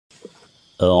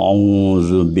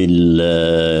أعوذ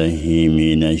بالله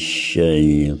من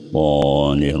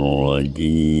الشيطان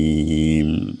الرجيم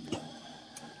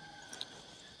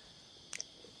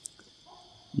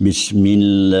بسم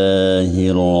الله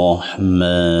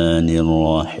الرحمن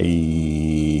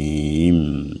الرحيم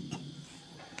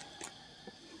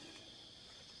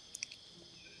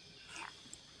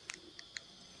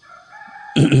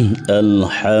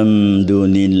الحمد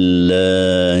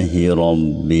لله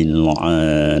رب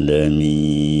العالمين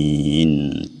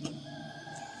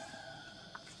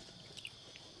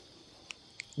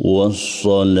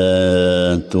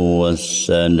والصلاة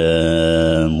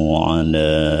والسلام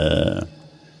على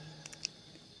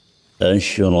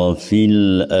أشرف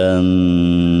الأنبياء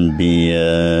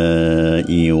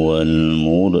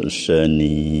والمرسلين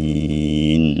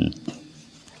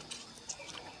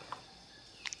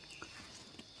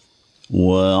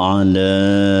وعلى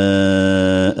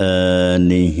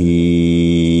آله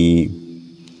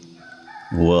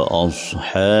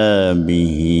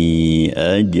وأصحابه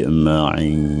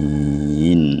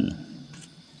أجمعين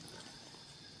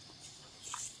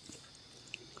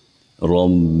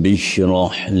رب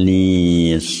اشرح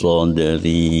لي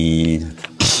صدري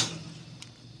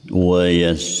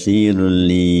ويسر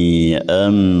لي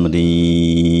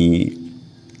أمري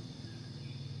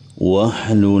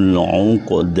واحلل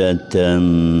عقدة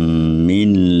من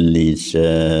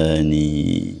لساني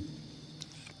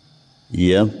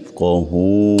يفقه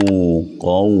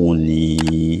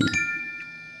قولي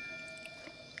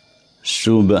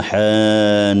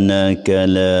سبحانك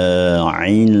لا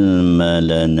علم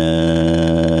لنا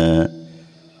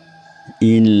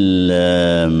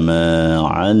إلا ما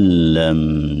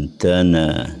علمتنا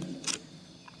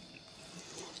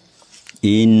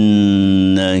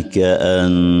إنك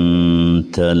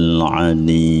أنت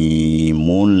العليم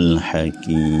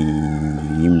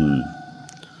الحكيم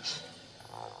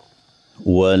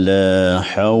ولا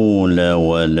حول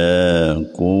ولا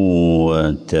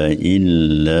قوة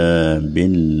إلا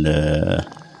بالله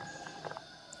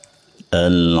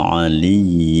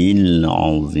العلي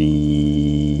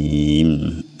العظيم.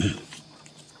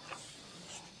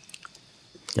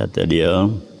 Kata dia,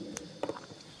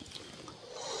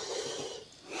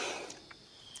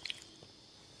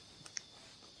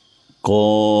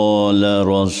 قال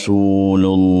رسول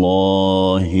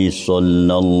الله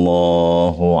صلى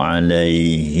الله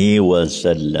عليه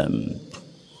وسلم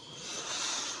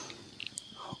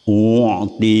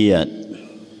أعطيت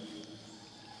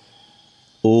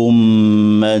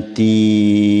أمتي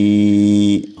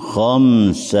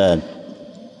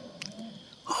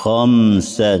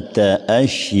خمسة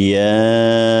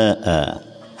أشياء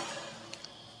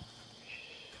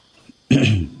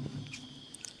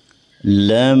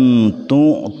لم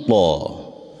تعطى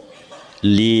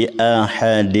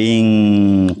لأحد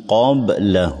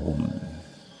قبلهم.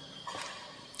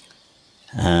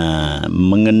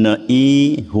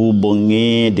 Mengenai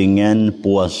hubungi dengan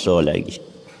puasa lagi.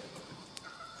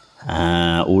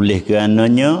 Oleh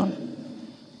kerananya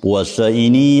puasa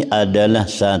ini adalah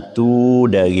satu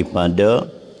daripada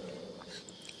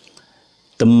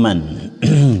teman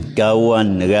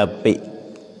kawan rafiq,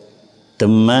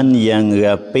 teman yang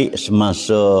rafiq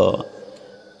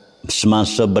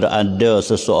semasa berada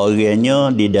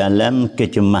seseorangnya di dalam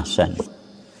kecemasan,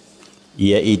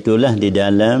 iaitulah di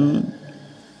dalam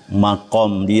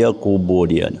maqam dia, kubur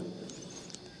dia.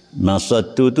 Masa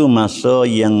tu masa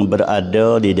yang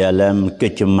berada di dalam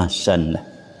kecemasan lah.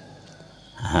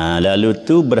 Lalu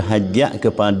tu berhajat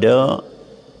kepada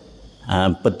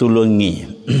pertolongi,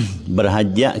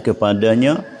 berhajat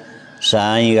kepadanya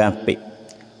saing rafiq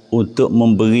untuk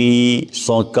memberi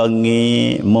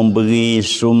sokongan, memberi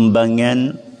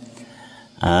sumbangan,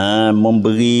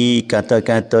 memberi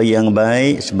kata-kata yang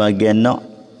baik sebagai nak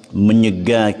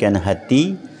menyegarkan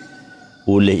hati.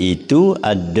 Oleh itu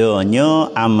adanya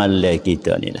amalan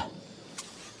kita ni lah.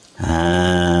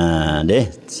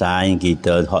 Sayang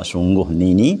kita hak sungguh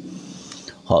ni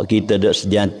hak kita duk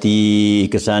sejati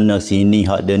ke sana sini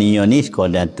hak dunia ni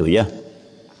sekadar tu ya.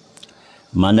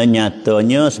 Mana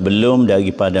nyatanya sebelum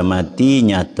daripada mati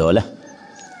nyatalah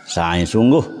sayang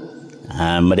sungguh.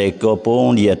 Mereka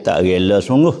pun dia tak rela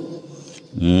sungguh.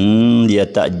 Dia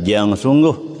tak jang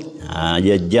sungguh.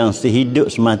 Dia jang sehidup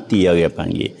semati orang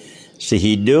panggil.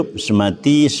 Sehidup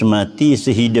semati, semati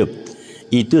sehidup.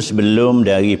 Itu sebelum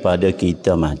daripada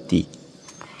kita mati.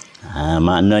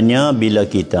 Maknanya bila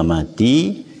kita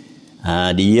mati,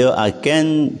 dia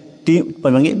akan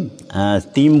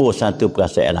timbul satu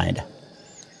perasaan lain dah.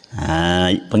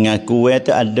 Pengakuan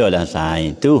tu adalah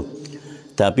saya tu.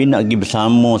 Tapi nak pergi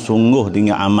bersama sungguh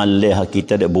dengan amal leh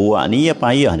kita dah buat ni ya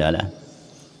payah dah lah.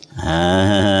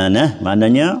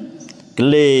 Maknanya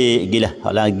Kelik gila,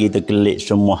 hak lagi tu kelik,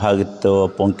 semua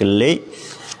harta pun kelik.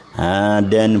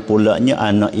 Dan pulaknya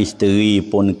anak isteri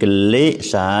pun kelik,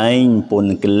 saing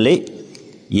pun kelik.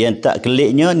 Yang tak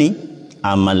keliknya ni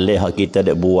amal hak kita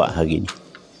dak buat hari ni.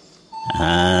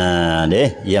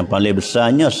 Yang paling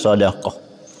besarnya sedekah.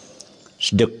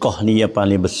 Sedekah ni yang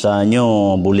paling besarnya,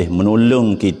 boleh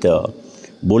menolong kita,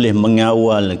 boleh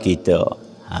mengawal kita.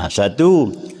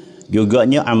 Satu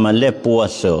juganya amal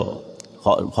puasa.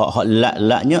 Hak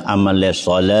lak-laknya amal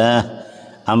solat,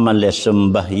 amal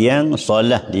sembahyang,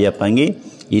 solat dia panggil,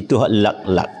 itu hak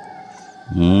lak-lak.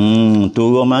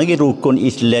 Turun mari rukun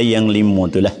Islam yang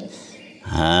 5 tu lah.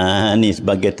 Ni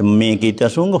sebagai teman kita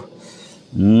sungguh.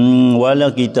 Walau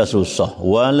kita susah,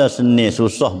 walau seni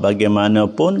susah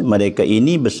bagaimanapun, mereka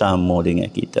ini bersama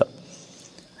dengan kita.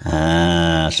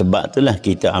 Sebab itulah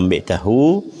kita ambil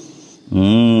tahu,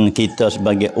 kita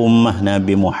sebagai ummah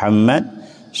Nabi Muhammad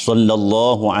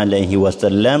sallallahu alaihi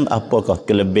wasallam, apakah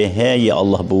kelebihan yang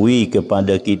Allah beri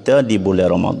kepada kita di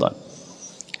bulan Ramadan.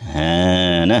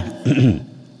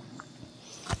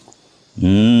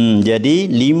 Jadi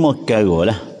 5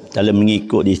 perkara lah. Kalau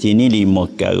mengikut di sini 5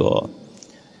 perkara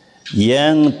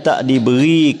yang tak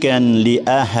diberikan li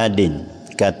ahadin,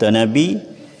 kata Nabi,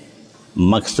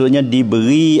 maksudnya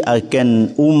diberi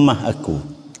akan ummah aku,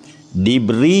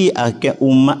 diberi akan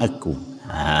ummah aku.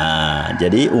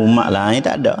 Jadi umat lain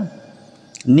tak ada.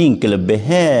 Ni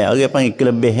kelebihan, orang panggil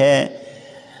kelebihan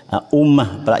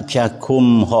ummah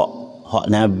pracakum hak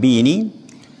Nabi ni.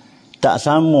 Tak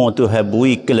sama Tuhan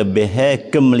beri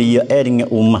kelebihan kemuliaan dengan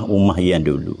ummah-ummah yang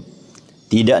dulu.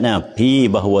 Tidak Nabi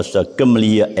bahawa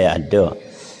kemuliaan ada.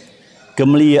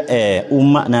 Kemuliaan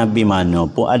umat Nabi mana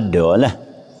pun ada lah.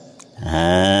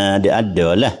 Dia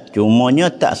ada lah.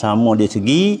 Cumanya tak sama dari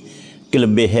segi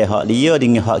kelebihan hak dia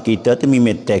dengan hak kita tu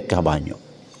memang tekah banyak.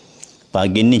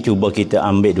 Pagi ni cuba kita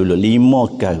ambil dulu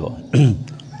 5 perkara.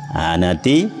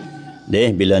 Nanti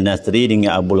bila Nasri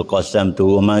dengan Abdul Qasim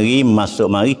turun mari,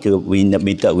 masuk mari,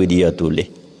 minta dia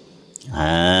tulis.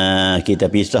 Kita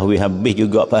pisah habis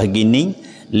juga pagi ni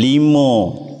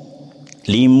 5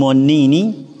 ni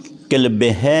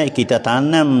kelebihan kita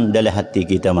tanam dalam hati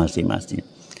kita masing-masing.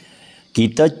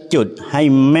 Kita cut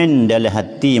haiman dalam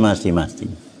hati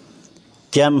masing-masing.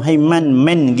 Jam haiman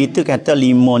men gitu, kata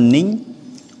 5 ni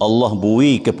Allah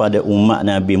beri kepada umat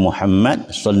Nabi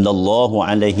Muhammad sallallahu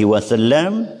alaihi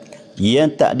wasallam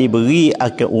yang tak diberi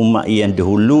akan umat yang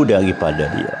dahulu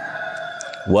daripada dia.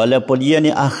 Walaupun dia ni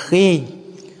akhir,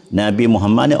 Nabi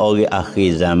Muhammad ni orang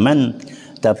akhir zaman,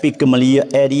 tapi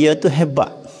kemuliaan dia tu hebat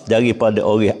daripada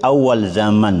orang awal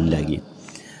zaman lagi.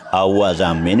 Awal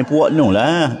zaman ni puak nu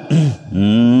lah.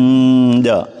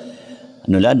 Dah.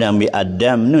 Nulah Nabi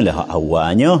Adam ni lah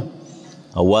awalnya.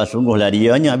 Awal sungguhlah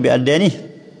dia ni Nabi Adam ni.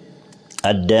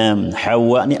 Adam,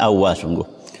 Hawa ni awal sungguh.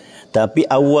 Tapi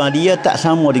awal dia tak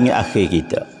sama dengan akhir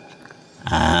kita.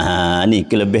 Ni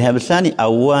kelebihan besar ni,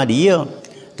 awal dia.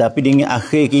 Tapi dengan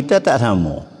akhir kita tak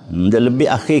sama. Dia lebih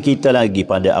akhir kita lagi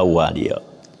pada awal dia.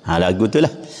 Lagu tu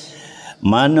lah.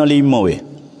 Mana 5 weh?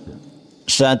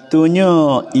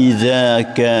 Satunya, iza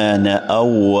kana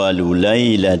awwalu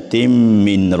lailatin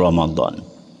min Ramadan.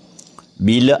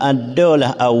 Bila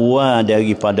adalah awal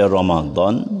daripada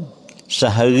Ramadan,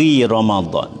 sehari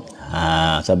Ramadan.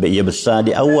 Sebab ia besar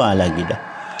di awal lagi dah.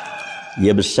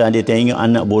 Ia besar dia tengok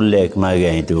anak bulan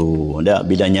kemarin tu. Dak,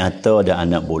 bila nyata dah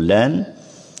anak bulan,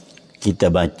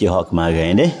 kita baca hak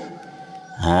kemarin deh.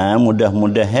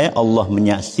 Mudah-mudahan Allah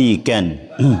menyaksikan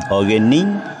orang ni.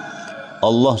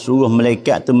 Allah suruh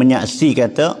malaikat tu menyaksi,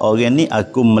 kata orang ni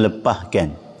aku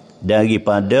melepaskan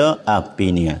daripada api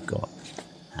neraka.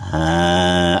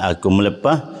 Aku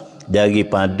melepas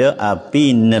daripada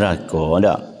api neraka.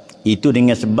 Tak? Itu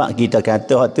dengan sebab kita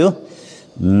kata tu,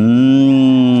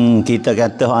 kita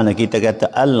kata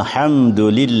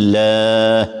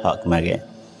alhamdulillah hak kemarin.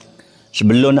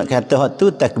 Sebelum nak kata hak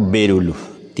tu, takbir dulu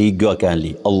 3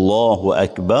 kali. Allahu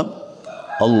akbar,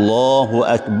 Allahu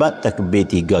akbar, takbir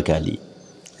 3 kali.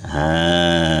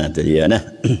 Tu dia nah.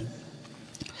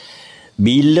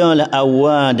 Bila lah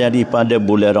awal daripada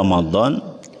bulan Ramadan,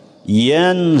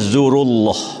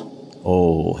 yanzurullah.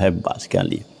 Oh, hebat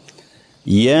sekali.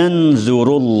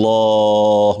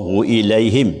 Yanzurullahu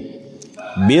ilaihim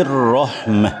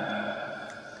birrahmah.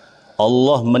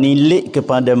 Allah menilik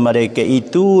kepada mereka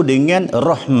itu dengan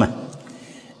rahmah.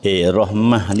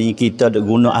 Rahmah ni kita duk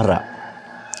guna Arab.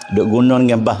 Duk guna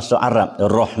dengan bahasa Arab.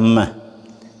 Rahmah.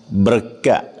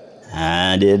 Berkat.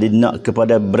 Dia nak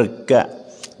kepada berkat.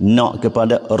 Nak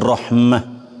kepada rahmah.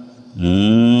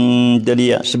 Itu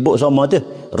dia. Sebut sama tu.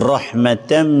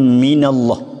 Rahmatan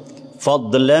minallah.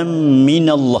 Fadlan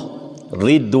minallah.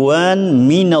 Ridwan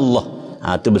minallah.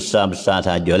 Tu besar-besar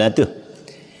sajalah tu.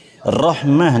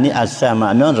 Rahmah ni asal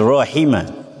makna rahimah.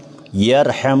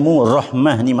 Yarhamu,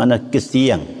 rahmah ni makna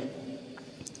kesiang.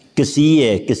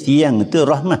 Kesiang tu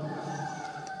rahmah.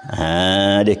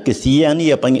 Dia kesiang ni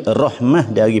dia panggil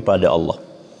rahmah daripada Allah.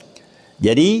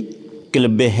 Jadi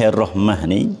kelebihan rahmah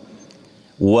ni,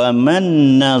 wa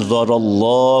man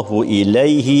nazarallahu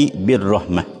ilaihi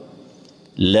birrahmah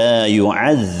la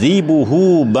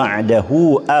yu'azzibuhu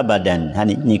ba'dahu abadan.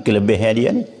 Ni kelebihan dia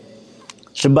ni.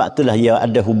 Sebab itulah dia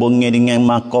ada hubungan dengan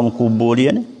makam kubur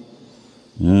dia ni.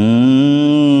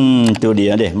 Tu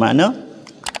dia deh. Makna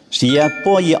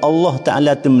siapa yang Allah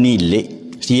Ta'ala tu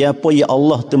menilik, siapa yang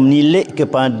Allah tu menilik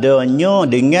kepadanya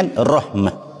dengan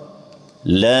rahmah,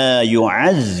 la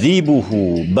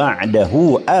yu'azzibuhu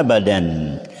ba'dahu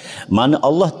abadan. Mana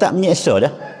Allah tak menyeksa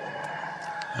dah.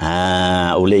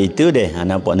 Oleh itu deh,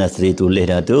 nampak Nasri tulis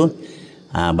dah tu.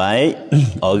 Baik,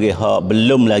 orang hak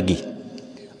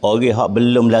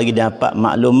belum lagi dapat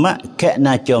maklumat, kat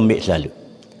nak ambil selalu.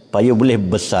 Supaya boleh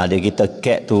besar dia, kita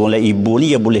kat turun oleh ibu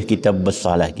ni, dia boleh kita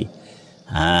besar lagi.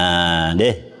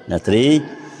 Deh, Nasri.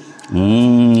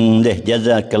 Deh,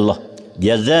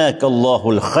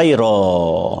 Jazakallahul khaira.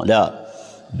 Dah.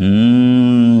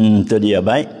 Tu dia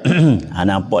baik.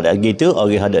 Nampak lagi tu,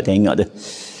 orang ada tengok tu.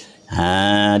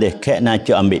 Deh, kat nak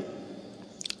ambil.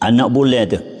 Anak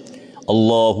bulan tu.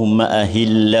 Allahumma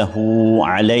ahillahu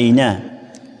alaina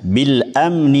bil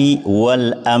amni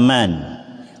wal aman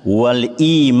wal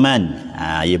iman.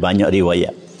 Ya banyak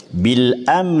riwayat. Bil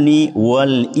amni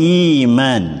wal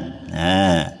iman.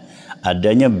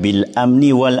 Adanya bil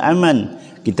amni wal aman.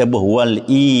 Kita wal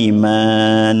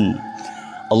iman.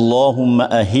 Allahumma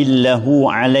ahillahu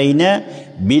alaina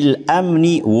bil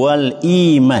amni wal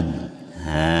iman.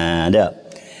 Ada.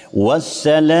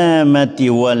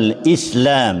 Wassalamati wal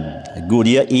islam.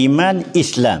 Dia iman,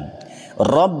 Islam.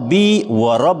 Rabbi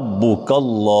wa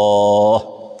rabbukallah.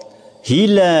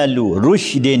 Hilalu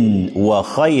rusydin wa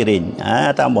khairin.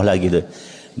 Tambah lagi tu.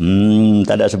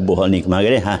 Tak ada sebut hal ni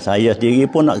kemarin. Saya sendiri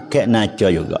pun nak kat naca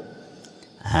juga.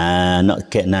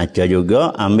 Nak kat naca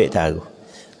juga, ambil taruh.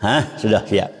 Sudah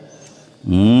siap.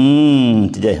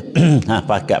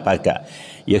 Pakat.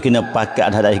 Ya kena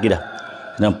pakat dah lagi dah.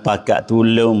 Kena pakat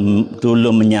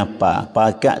tolong menyapa,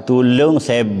 pakat tolong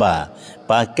sebar,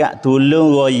 pakat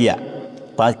tolong royak,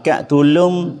 pakat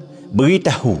tolong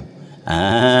beritahu.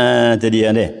 Tu dia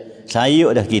deh.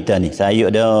 Sayuk dah kita ni, sayuk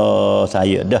dah.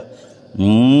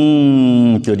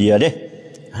 Tu dia deh.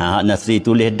 Nasri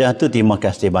tulis dah tu, terima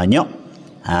kasih banyak.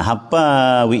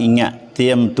 Apa we ingat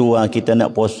tiam tua kita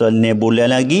nak puasa ni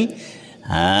bulan lagi.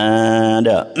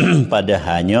 Dah.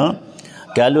 Padahalnya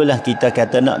kalaulah kita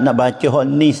kata nak baca hak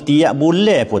ni setiap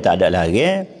bulan pun tak ada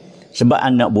lagi. Sebab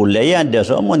anak bulan ya ada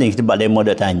semua ni, sebab demo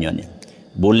dak tanya ni.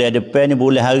 Bulan depan ni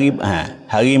bulan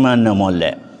hari mana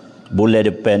molek? Bulan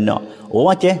depan nak.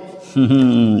 Macam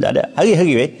tak ada.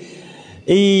 Hari-hari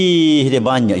dia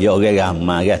banyak ya orang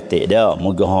ramai kata dak.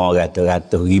 Moga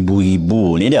ratus-ratus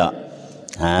ribu ni dak.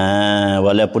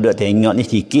 Walaupun dak tengok ni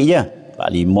sikit je.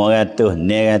 500,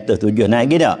 900, 700 naik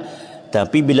lagi dak.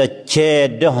 Tapi bila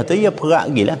cedah tu, ya perak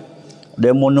lagi lah.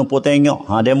 Demo nampak tengok.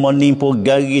 Demo nimpo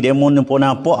gari, demo nampak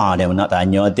nampak. Demo nak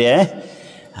tanya tu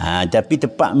tapi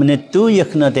tepat menentu, ya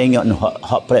kena tengok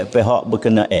hak hak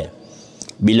berkena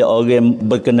Bila orang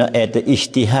berkena tu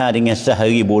isytihar dengan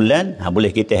sehari bulan,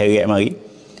 boleh kita heret mari.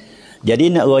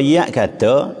 Jadi nak royak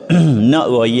kata,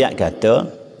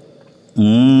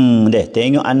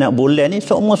 tengok anak bulan ni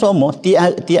semua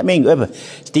tiap minggu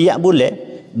setiap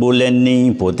bulan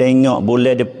ni pun tengok,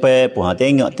 bulan depan pun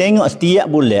tengok setiap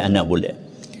bulan anak bulan.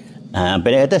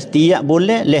 Pada kata setiap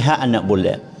bulan lihat anak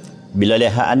bulan. Bila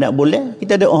lihat anak bulan,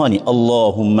 kita doa ni,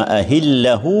 Allahumma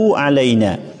ahillahu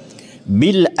alaina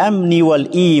bil amni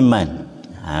wal iman.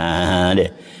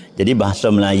 Jadi bahasa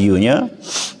Melayunya,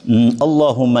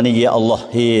 Allahumma ni ya Allah,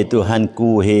 hei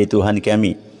Tuhanku, hei Tuhan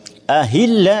kami.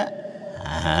 Ahilla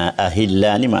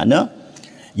ni makna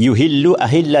yuhillu,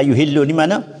 ahilla yuhillu ni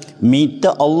makna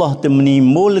minta Allah tu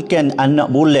menimbulkan anak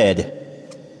bulan tu.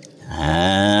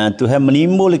 Tuhan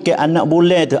menimbulkan anak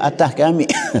bulan tu atas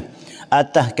kami.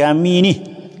 Atas kami ni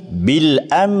bil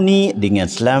amni,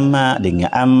 dengan selamat, dengan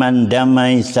aman,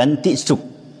 damai, santik, suk.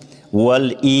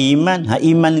 Wal iman,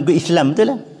 iman ke Islam tu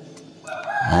lah.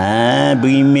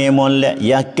 Beriman molek,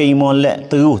 yakin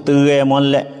molek, terus terang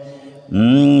molek.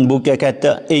 Bukan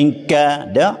kata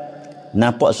ingkar dah.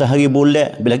 Nampak sehari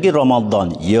bulan, bila lagi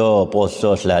Ramadan, ya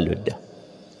puasa selalu dah.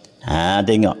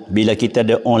 Tengok, bila kita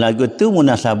doa lagu tu,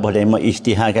 munasabah dengan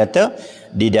isytihar kata,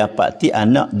 didapati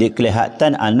anak,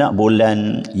 dikelihatan anak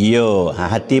bulan, ya.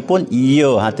 Hati pun,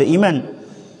 ya, hati iman.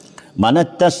 Mana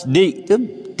tasdik tu,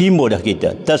 timbul dah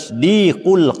kita.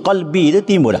 Tasdiqul qalbi tu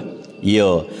timbul dah.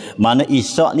 Ya. Mana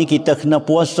Isyak ni kita kena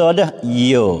puasa dah?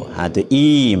 Ya. Tu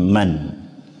iman.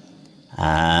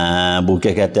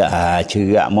 Bukan kata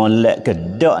cerak molek ke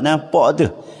dak nampak tu.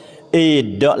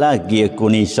 Dak lagi aku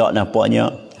ni Isyak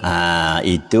nampaknya.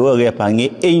 Itu orang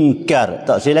panggil ingkar.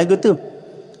 Tak silap lagu tu.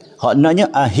 Hak naknya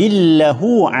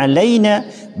ahillahu alaina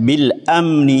bil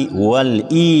amni wal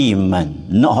iman.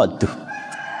 Nak hak tu.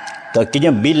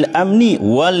 Taknya bil amni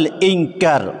wal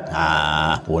ingkar.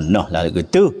 Punah lah lagu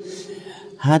tu.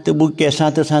 Tu bukan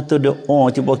satu-satu doa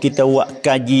cuba kita buat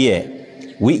kaji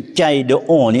Wicai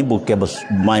doa ni bukan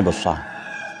main besar.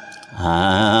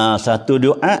 Satu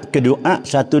doa ke doa,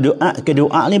 satu doa ke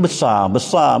doa ni besar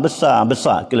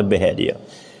kelebihan dia.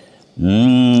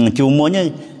 Cumanya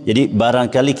jadi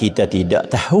barangkali kita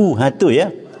tidak tahu tu ya.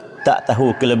 Tak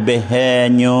tahu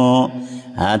kelebihannya,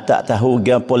 tak tahu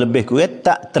gapo lebih kurang,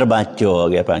 tak terbaca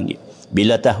orang panggil.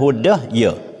 Bila tahu dah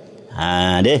ya.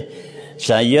 Deh.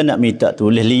 Saya nak minta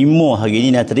tulis 5 hari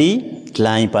ni Natri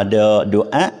selain pada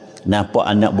doa. Nampak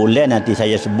anak bulan nanti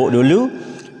saya sebut dulu.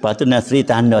 Lepas tu Nasri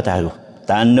tanda taruh.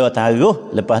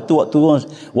 Lepas tu waktu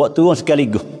turun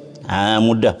sekaligus.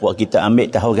 Mudah buat kita ambil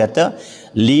tahu kata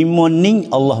 5 ni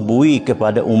Allah beri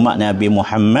kepada umat Nabi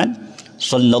Muhammad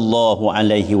sallallahu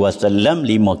alaihi wasallam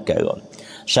 5 perkara.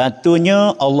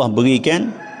 Satunya Allah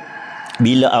berikan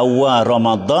bila awal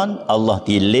Ramadan Allah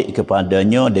tilik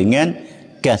kepadanya dengan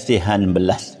kasihan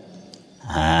belas.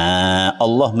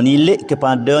 Allah menilik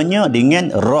kepadanya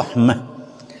dengan rahmah.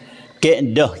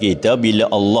 Kaedah kita bila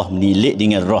Allah menilik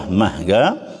dengan rahmah ke,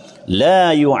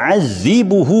 la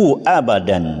yu'azzibuhu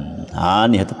abadan.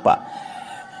 Ni tepat.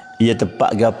 Ia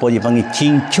tepat gapo dia panggil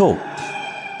cincuk.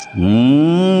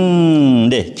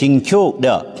 Cincuk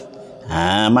dah.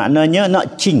 Maknanya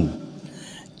nak cing.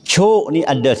 Cuk ni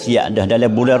ada siap dah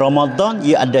dalam bulan Ramadan,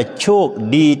 ia ada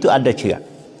cuk, di itu ada cerak.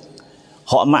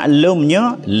 Hak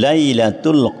maklumnya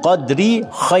Lailatul Qadri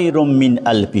khairum min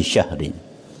alfi syahrin.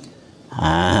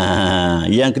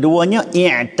 Yang keduanya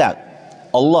i'taq.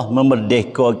 Allah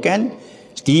memerdekakan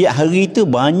setiap hari itu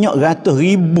banyak ratus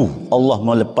ribu Allah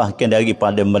melepaskan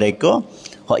daripada mereka.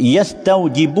 Hak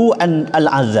yastaujibu an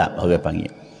al-azab orang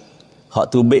panggil.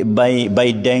 Hak tu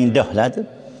baik deng dah lah tu.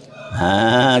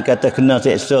 Kata kena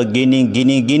seksa gini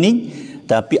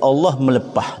tapi Allah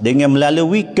melepah dengan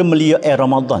melalui kemuliaan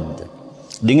Ramadan tu.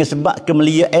 Dengan sebab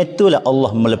kemuliaan itulah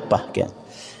Allah melepaskan.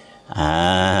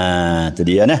 Itu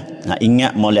dia nah.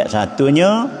 Ingat molek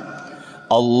satunya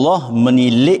Allah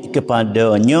menilik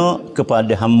kepadanya,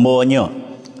 kepada hamba-Nya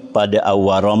pada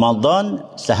awal Ramadan,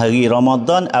 sehari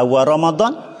Ramadan, awal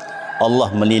Ramadan Allah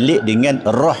menilik dengan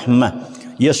rahmah.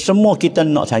 Ya semua kita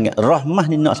nak sangat. Rahmah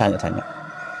ni nak sangat-sangat.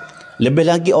 Lebih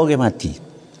lagi orang mati.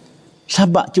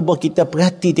 Sebab cuba kita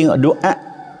perhati tengok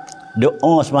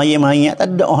doa semayang mayat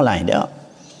tak ada doa lain dah.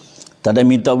 Tak ada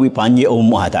minta panjang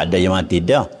umur, tak ada yang mati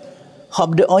dah.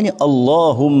 Hab doanya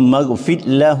Allahumma ghfir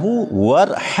lahu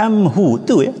warhamhu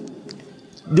tu ya.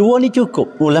 Dua ni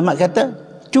cukup. Ulama kata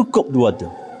cukup dua tu.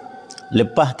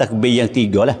 Lepas takbir yang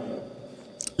 3 lah.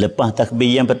 Lepas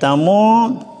takbir yang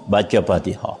pertama baca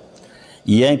Fatihah.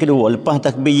 Yang kedua, lepas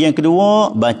takbir yang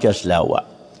kedua baca selawat.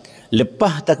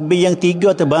 Lepas takbir yang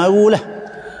 3 tu barulah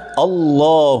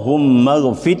Allahumma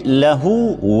ghfir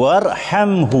lahu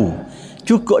warhamhu.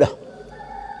 Cukup dah.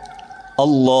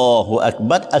 Allahu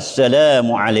Akbar.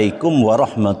 Assalamualaikum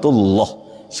warahmatullah.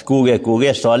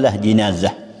 Sekurang-kurang solat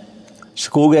jenazah.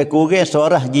 Sekurang-kurang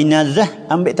solat jenazah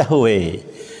ambil tahu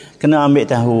Kena ambil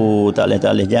tahu. Tak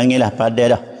boleh. Janganlah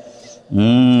padai dah.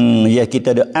 Ya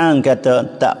kita doa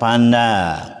kata tak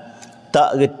pandai.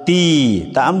 Tak reti.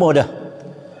 Tak ambuh dah.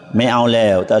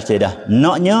 Me'aulau. Tak sedih dah.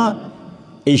 Naknya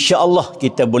insya-Allah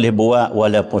kita boleh buat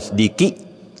walaupun sedikit.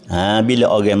 Bila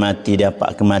orang mati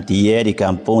dapat kematian di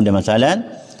kampung dan masalah,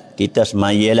 kita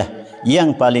semayalah.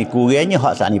 Yang paling kurangnya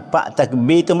hak saat ni 4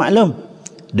 takbir tu maklum.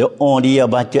 Doa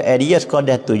dia baca dia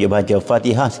sekadar tu je baca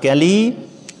Fatihah sekali.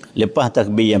 Lepas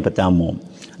takbir yang pertama.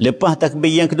 Lepas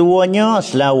takbir yang keduanya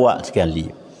selawat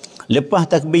sekali. Lepas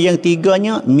takbir yang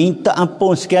 3-nya minta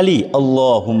ampun sekali.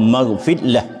 Allahumma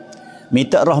ghfirlah.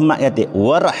 Minta rahmat kata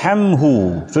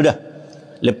warhamhu. Sudah.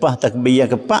 Lepas takbir yang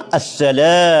keempat,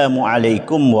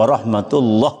 Assalamualaikum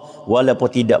warahmatullah. Walaupun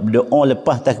tidak berdoa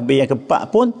lepas takbir yang keempat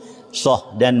pun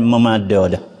sah dan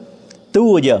memada dah.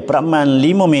 Tu je, peraman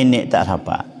 5 minit tak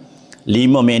sampai. 5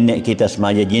 minit kita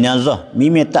semaya jenazah,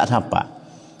 mimik tak sampai.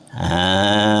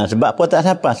 Sebab apa tak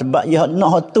sampai? Sebab ya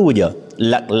nak tu je,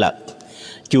 lak-lak.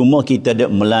 Cuma kita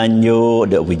duk melanjut,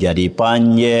 duk berjadi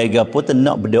panjang, apa tu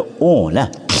nak berdoa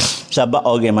lah. Sebab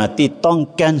orang mati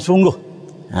tongkan sungguh.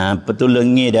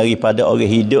 Pertolongan daripada orang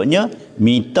hidupnya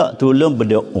Minta tolong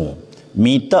berdoa.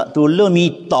 Minta tolong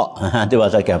minta. Tu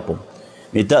bahasa kampung.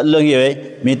 Minta tolong ya.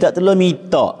 Minta tolong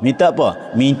minta. Minta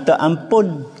apa? Minta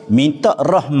ampun. Minta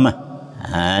rahmah.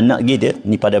 Nak gitu.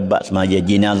 Ni pada bab semaya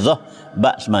jenazah,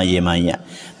 bab semaya mayat.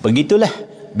 Begitulah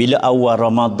bila awal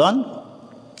Ramadan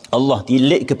Allah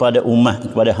tilik kepada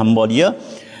umat, kepada hamba dia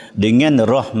dengan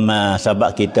rahmah,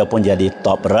 sebab kita pun jadi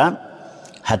top berat.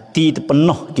 Hati tu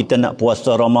penuh kita nak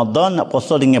puasa Ramadan, nak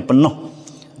puasa dengan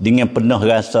penuh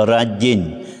rasa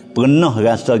rajin, penuh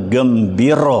rasa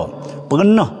gembira,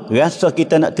 penuh rasa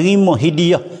kita nak terima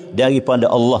hadiah daripada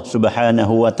Allah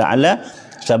Subhanahu wa taala.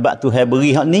 Sebab Tuhan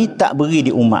beri hak ni tak beri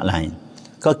di umat lain.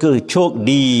 Kau cok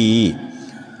di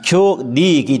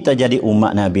kita jadi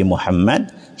umat Nabi Muhammad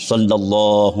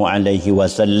sallallahu alaihi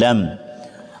wasallam.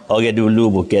 Orang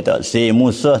dulu bukan tak si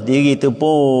Musa sendiri tu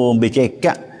pun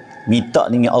bercakap minta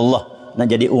dengan Allah nak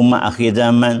jadi umat akhir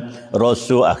zaman,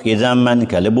 rasul akhir zaman.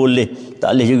 Kalau boleh,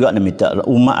 tak boleh juga nak minta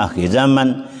umat akhir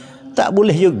zaman, tak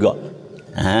boleh juga.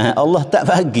 Allah tak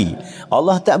bagi,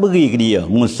 Allah tak beri ke dia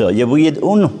Musa. Dia beri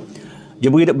dia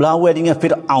beri berlawan dengan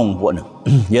Fir'aun pun.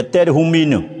 Dia tak ada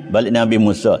humina balik Nabi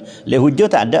Musa. Le hujah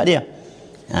tak ada dia.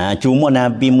 Cuma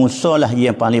Nabi Musa lah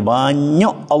yang paling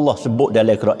banyak Allah sebut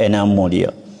dalam Quran nama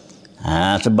dia.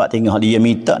 Sebab tengok dia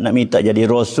nak minta jadi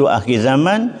rasul akhir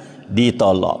zaman,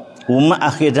 ditolak. Umat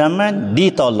akhir zaman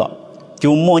ditolak.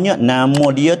 Cumanya nama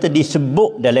dia tu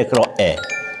disebut dalam Quran.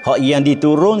 Hak yang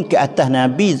diturun ke atas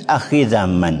Nabi akhir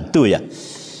zaman tu ya.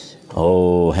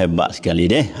 Oh, hebat sekali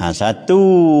deh.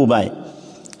 Satu baik.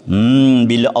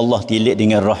 Bila Allah tilik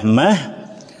dengan rahmah,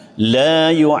 la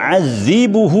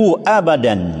yu'azzibuhu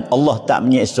abadan. Allah tak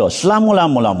menyiksa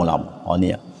selama-lama. Oh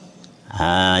ni ya.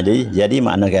 Jadi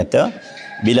makna kata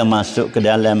bila masuk ke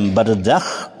dalam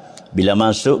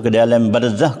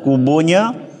barzakh,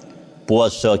 kuburnya,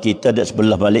 puasa kita dekat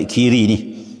sebelah balik kiri ni.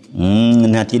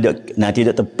 Nanti dok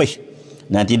tepis,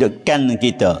 nanti dok kan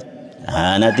kita.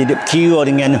 Nanti dok kira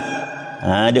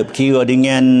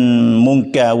dengan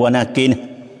mungkar wa nakir.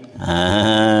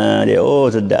 Dia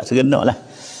sedap serenaklah.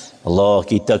 Allah,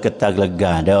 kita ketak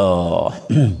lega dah.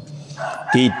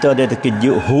 Kita dah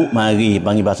terkejut huk mari,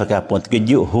 panggil bahasa kampung,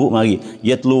 terkejut huk mari.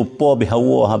 Dia terlupa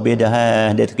bihawa habis dah.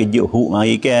 Dia terkejut huk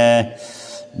mari ke.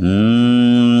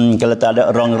 Kalau tak ada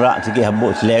orang rak sikit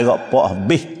habuk selerak pak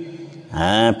habis.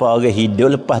 Pak orang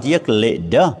hidup lepas dia kelik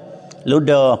dah.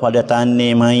 Ludah pada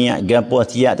tani mayat gapo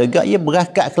siap tegak, dia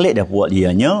berakat kelik dah buat dia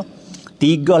nya.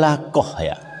 3 langkah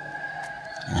ya.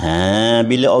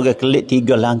 Bila orang kelik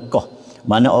 3 langkah,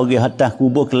 mana orang atas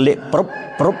kubur kelik prop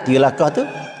 3 langkah tu.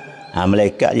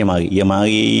 Malaikat dia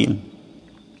mari.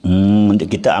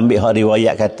 Kita ambil hak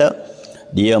riwayat kata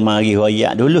dia mari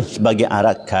riwayat dulu sebagai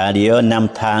arakan dia,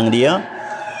 6 tang dia.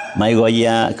 Mari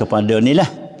riwayat kepada ni lah,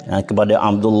 kepada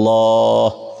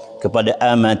Abdullah, kepada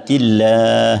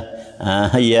amatillah,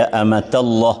 ya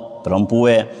amatallah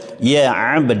perempuan, ya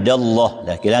abdallah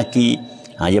laki-laki.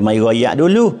 Dia mari riwayat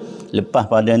dulu. Lepas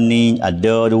pada ni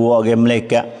ada 2 orang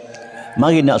malaikat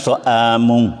mari nak soal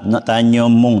mung, nak tanya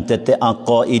mung tentang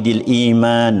aqaidil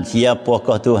iman.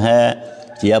 Siapakah Tuhan?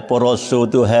 Siapa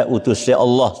Rasul Tuhan? Utusan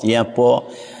Allah siapa?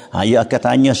 Dia akan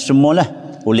tanya semualah.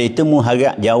 Oleh itu mung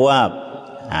harap jawab.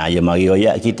 Dia mari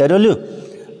ayat kita dulu.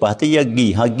 Lepas tu dia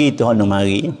pergi tu nak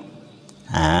mari.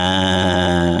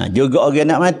 Juga orang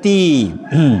nak mati.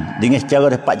 Dengan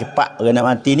secara cepat-cepat orang nak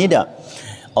mati ni dah.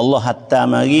 Allah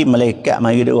hantar mari malaikat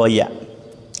mari duk ayat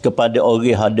kepada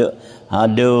orang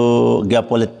ada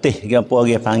gapo letih, gapo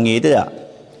orang panggil tu tak.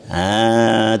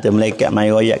 Tu malaikat mai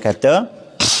royak kata,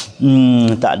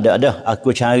 tak ada dah,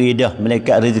 aku cari dah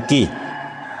malaikat rezeki.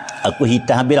 Aku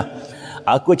hitam habis dah.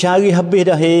 Aku cari habis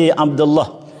dah, hei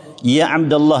Abdullah. Ya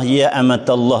Abdullah, ya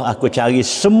amatallah, aku cari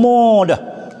semua dah.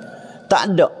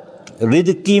 Tak ada.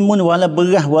 Rezeki mun wala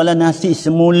beras wala nasi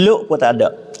semuluk pun tak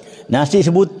ada. Nasi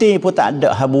sebutir pun tak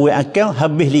ada. Habuai akal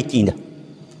habis licin dah.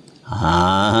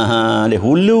 Di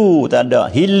hulu tak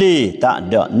ada, hilir tak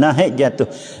ada, naik jatuh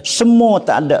semua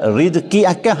tak ada. Rezeki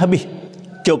akan habis,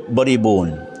 cuk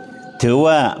beribun.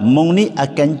 Tua mung ni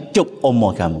akan cuk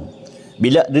umur kamu.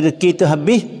 Bila rezeki tu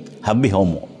habis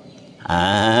umur.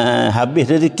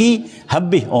 Habis rezeki,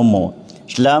 habis umur.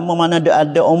 Selama mana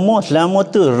ada umur, selama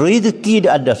tu rezeki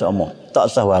dia ada seumur.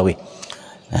 Tak usah worry.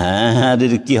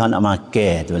 Rezeki hak nak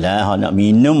makan tu lah, hak nak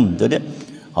minum tu dia.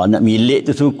 Hak nak milik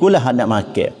tu syukurlah, hak nak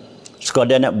makan.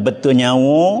 Sekadar nak betul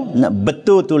nyawa, nak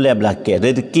betul tulang belakang.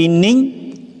 Rezeki ni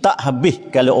tak habis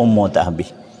kalau umur tak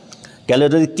habis. Kalau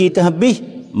rezeki tu habis,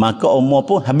 maka umur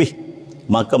pun habis.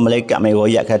 Maka malaikat mai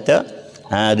royak kata,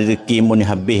 rezeki mu ni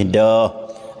habis dah.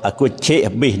 Aku cek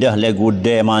habis dah lah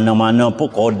gudang mana-mana pun,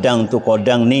 kodang tu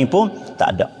kodang ni pun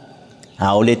tak ada.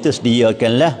 Oleh itu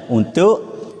sediakanlah untuk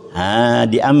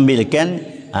diambilkan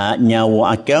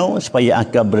nyawa akau supaya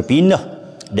akau berpindah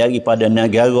daripada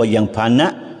negara yang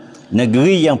fana,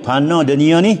 negeri yang fana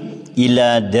dunia ni,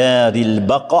 ila daril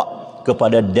baqa,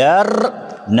 kepada dar,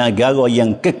 negara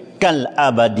yang kekal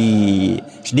abadi.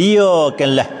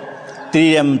 Sediakanlah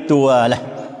triam tua lah.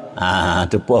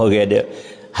 Tu pun orang ada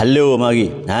halo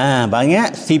mari.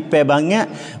 Banyak sipai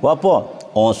banyak. Apa?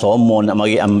 Oh semua nak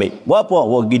mari ambil. Apa?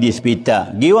 Pergi di hospital.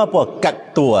 Gi apa? Kad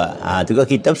tua. Tu kan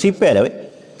kita sipai dah.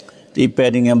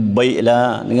 Sipai dengan baik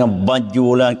lah, dengan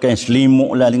baju lah, kain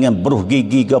selimut lah, dengan beruh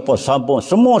gigi ke apa, sabun,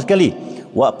 semua sekali.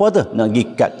 Buat apa tu? Nak pergi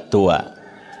kad tua.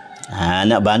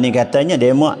 Nak banding katanya,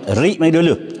 dia mak rik mari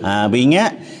dulu.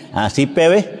 Beringat,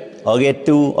 sipai weh. Orang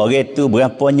tu,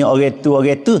 berapanya orang tu,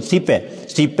 sipai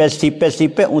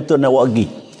untuk nak buat pergi.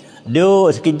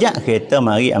 Duk sekejap, kereta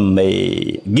mari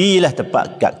ambil. Gilah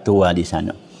tempat kad tua di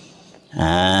sana.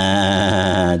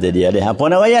 Tu dia. Apa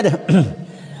nak raya tu?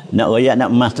 Nak royak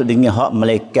nak masuk dengan hak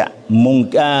malaikat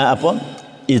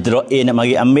Israel nak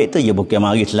mari ambil tu, dia bukan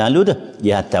mari selalu tu,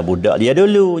 dia hantar budak dia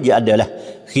dulu, dia adalah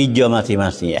kerja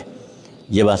masing-masing.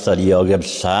 Dia bahasa dia orang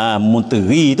besar,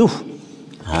 menteri tu,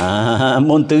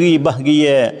 menteri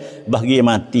bahagia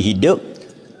mati hidup,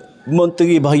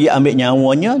 menteri bahagia ambil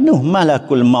nyawanya,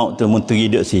 malakul maut tu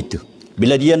menteri duduk situ.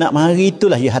 Bila dia nak mari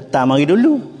itulah dia hantar mari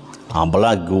dulu,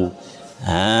 berlagu.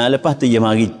 Lepas tu dia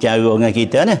mari cara dengan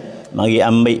kita ni, mari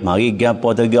ambil, mari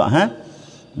gapo tegak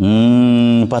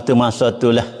lepas tu masa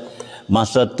itulah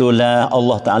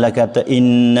Allah Taala kata,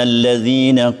 innal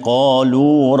ladzina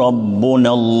qalu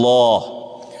rabbuna Allah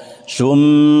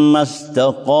summa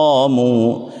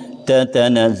istaqamu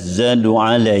tatanazzalu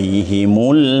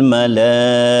alaihimul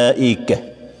malaikah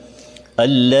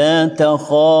alla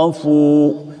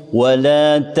takhafu wa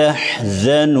la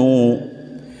tahzanu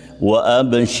wa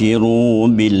abshiru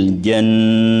bil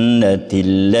jannati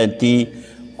allati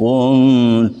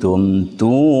kuntum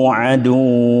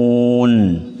tu'adun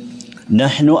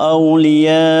nahnu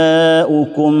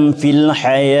awliya'ukum fil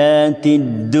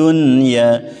hayatid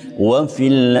dunya wa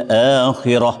fil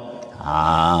akhirah.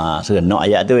 Serenok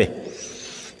ayat tu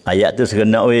ayat tu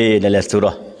serenok dalam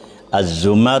surah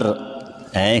Az-Zumar.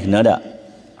 Kena tak?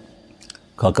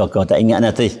 Kau tak ingat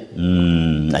nanti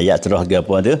ayat surah ke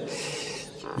apa tu?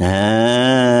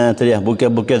 Tu dia,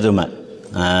 bukan Zumar.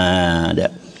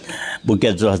 Dak.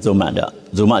 Bukan surah Zumar dak.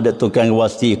 Zumar dak tukang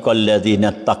wasiqal ladzina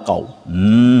taqau.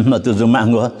 Tu Zumar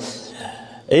gua.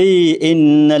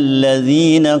 Innal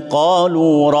ladzina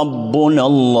qalu rabbuna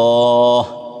Allah.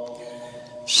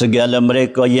 Segala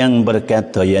mereka yang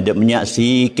berkata, yang dak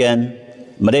menyaksikan,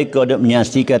 mereka dak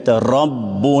menyaksikan kata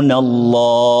rabbuna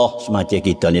Allah. Semacam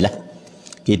kita ni lah.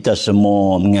 Kita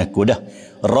semua mengaku dah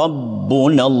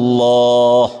Rabbuna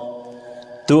Allah,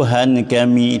 Tuhan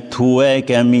kami, Tuhan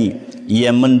kami,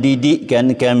 yang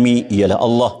mendidikkan kami ialah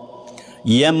Allah,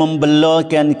 yang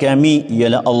membelakan kami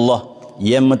ialah Allah,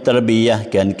 yang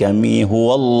menterbiahkan kami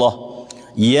huwa Allah,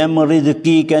 yang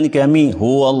merezekikan kami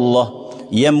huwa Allah,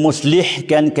 yang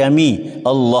muslihkan kami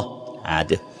Allah.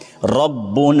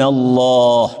 Rabbuna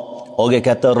Allah. Orang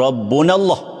kata Rabbuna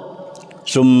Allah,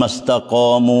 summa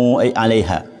istaqamu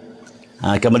alaiha.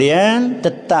 Kemudian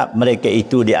tetap mereka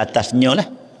itu di atasnya lah.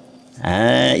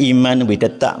 Iman we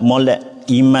tetap molek,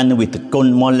 iman we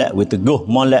tekun molek, we teguh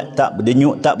molek, tak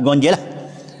berdenyuk, tak bergonjal lah.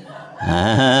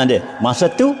 Masa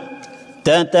tu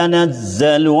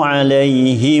tatanazzalu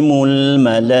alaihimul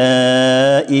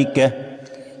malaikah,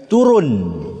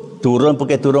 turun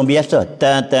pakai turun biasa,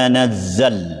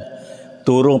 tatanazzal,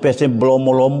 turun pasal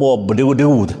berlomba-lomba,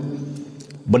 berderu-deru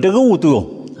tu.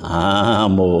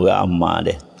 Ramah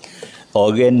dia.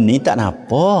 Orang ni tak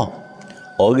nampak.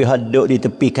 Orang haduk di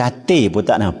tepi katil pun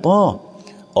tak nampak.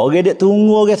 Orang duk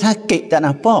tunggu orang sakit tak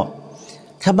nampak.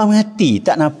 Khabar mati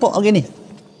tak nampak orang ni.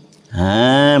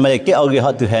 Mereka orang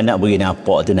hak Tuhan nak beri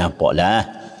nampak tu nampak lah.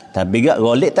 Tapi gak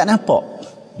golek tak nampak.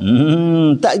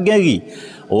 Tak gari.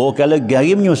 Kalau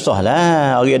gari menyusah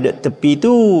lah orang duk tepi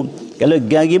tu. Kalau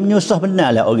gari menyusah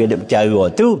benar lah orang duk bercara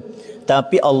tu.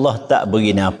 Tapi Allah tak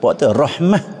beri nampak tu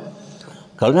rahmah.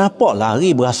 Kalau nampak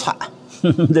lari berasak.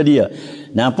 Itu dia.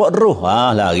 Nampak roh,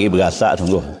 lari berasak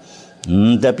sungguh.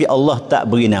 Tapi Allah tak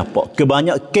beri nampak.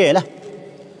 Kebanyak lah.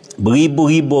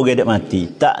 Beribu-ribu orang dak mati,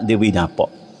 tak diberi nampak.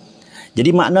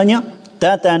 Jadi maknanya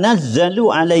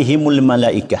tatanazzalu alaihimul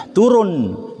malaikah,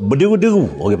 turun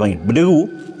berderu-deru, orang panggil berderu.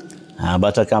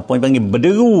 Bahasa kampung panggil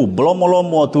berderu,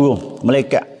 berlomba-lomba turun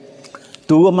malaikat.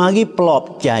 Turun mari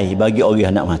pelop cai bagi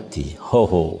orang nak mati.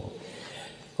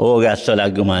 Rasa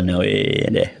lagu mana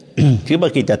deh.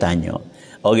 Cuba kita tanya.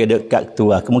 Orang dekat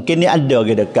tua, mungkin ni ada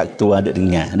orang dekat tua duk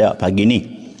dengar dak pagi ni.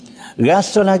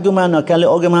 Rasa lagu mana kalau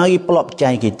orang mari pelak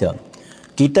percaya kita.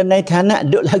 Kita naik tanak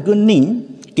duduk lagu ni,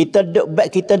 kita duduk baik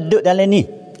kita duduk dalam ni.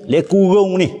 Le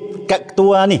kurung ni, kat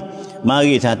ketua ni.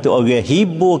 Mari satu orang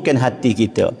hiburkan hati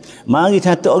kita. Mari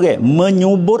satu orang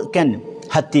menyuburkan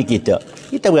hati kita.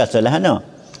 Kita berasalah ana.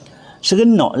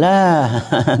 Serenaklah.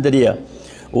 Itu dia.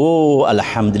 Oh,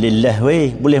 alhamdulillah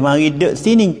weh, boleh mari duduk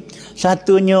sini.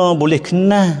 Satunya boleh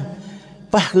kenal.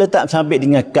 Pah letak sabit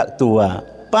dengan kak tua.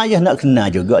 Payah nak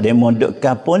kenal juga demo duduk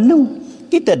kapon tu.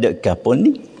 Kita duduk kapon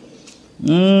ni.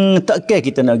 Tak kira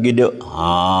kita nak pergi duduk.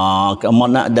 Kamu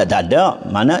nak tak ada.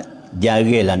 Mana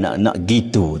jarilah nak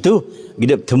gitu tu.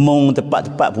 Hidup temung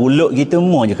tempat-tempat puluk gitu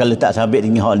semua je kalau tak sabit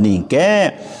dengan hal ni.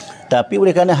 Tapi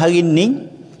oleh kerana hari ni,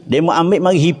 dia mau ambil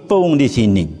mari hipung di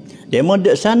sini. Dia mau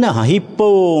duduk sana,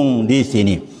 hipung di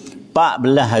sini.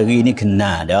 14 hari ni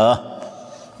kena dah.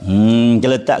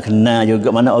 Kalau tak kena juga,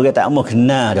 mana orang tak mau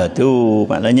kena dah tu.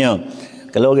 Maknanya,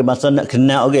 kalau orang masa nak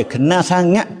kena orang, kena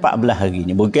sangat 14 hari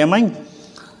ni. Bukan main.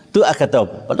 Tu aku kata,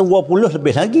 lepas tu 20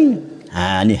 lebih lagi.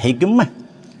 Ni hikmah.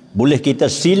 Boleh kita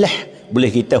silah,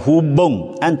 boleh kita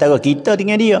hubung antara kita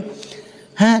dengan dia.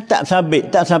 Tak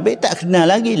sabit, tak kenal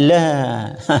lagi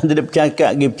lah. Dia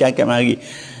bercakap mari.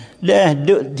 Dah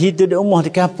duduk situ di rumah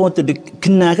di kampung tu,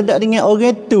 kenal ke tak dengan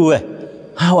orang tu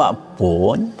awak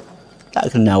pun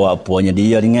tak kenal awak punnya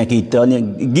dia dengan kita ni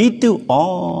gitu.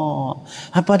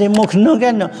 Apa dia mau kena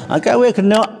kan? Kau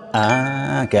kena.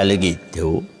 Kalau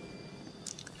gitu.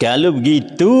 Kalau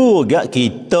begitu, gak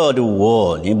kita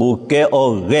dua ni bukan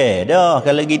orang dah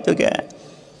kalau gitu kan.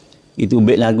 Itu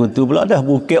baik lagu tu pula dah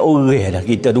bukan orang dah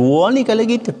kita dua ni kalau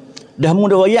gitu. Dah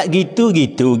mula royak gitu,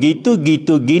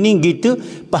 gini gitu,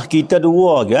 pas kita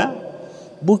dua gak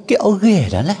bukan orang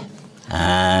dah lah.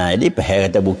 Jadi pahal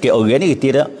kata bukan orang ni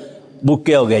kita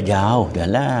bukan orang jauh dah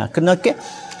lah. Kena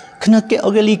ke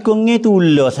orang likungnya tu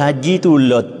lah, saji tu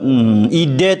lah,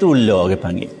 ide tu lah orang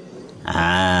panggil.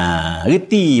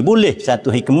 Reti boleh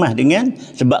satu hikmah dengan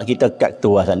sebab kita kat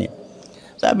tua sana.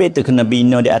 Sebab itu kena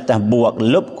bina di atas buak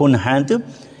lub kunhan tu.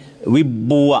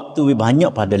 Buak tu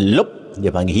banyak pada lub. Dia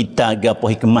panggil hita ke apa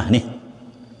hikmah ni.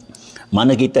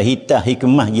 Mana kita hita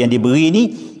hikmah yang diberi ni,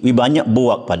 banyak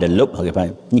buak pada lub.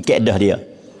 Ni kaedah dia.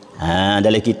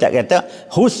 Dalam kitab kata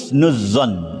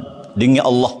husnuzan dengan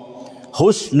Allah.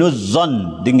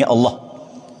 Husnuzan dengan Allah.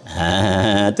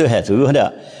 Tuhan suruh dah.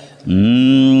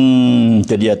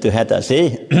 Tu dia Tuhan tak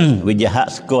sih. Jahat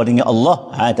skor dengan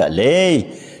Allah. Tak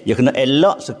leh. Dia kena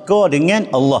elak skor dengan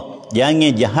Allah.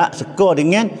 Jangan jahat skor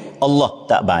dengan Allah.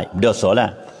 Tak baik. Berdosa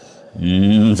lah.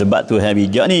 Sebab Tuhan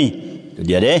bijak ni. Tu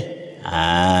dia deh.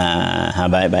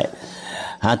 Baik-baik.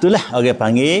 Itulah orang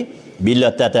panggil bila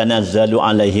tatanazzalu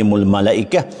alaihimul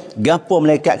malaikah. Gapo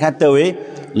malaikat kata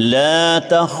la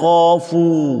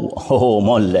takhafu.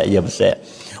 Molek ya besar.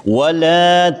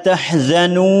 Wala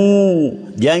tahzanu,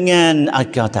 jangan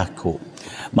akal takut.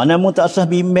 Mana mu tak usah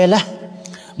bimbel lah,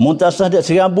 mu tak usah dak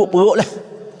serabut perut lah.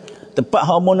 Tempat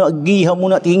hak mu nak pergi, hak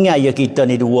mu nak tinggal ya kita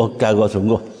ni dua perkara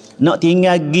sungguh. Nak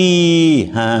tinggal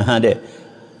pergi, dek.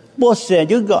 Bosan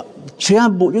juga,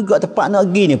 serabut juga tempat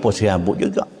nak pergi ni pun serabut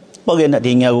juga. Orang nak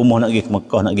tinggal rumah nak pergi ke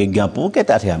Mekah, nak pergi Gampur, kan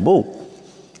tak serabut.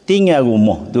 Tinggal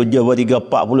rumah 7, 3,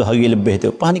 40 hari lebih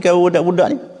tu. Pas ni kau budak-budak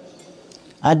ni.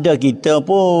 Ada kita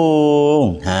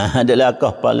pun. Ada lakah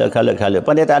pala kala-kala.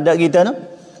 Pandai tak ada kita tu.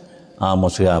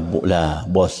 Mau serabut lah.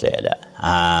 Bosan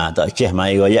lah. Tak syekh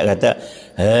mari royak kata.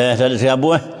 Saya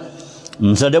serabut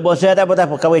Sudah bosan tak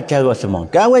apa-apa. Kawai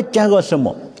cara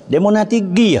semua. Dia mau nanti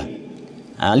pergi lah.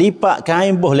 Lipat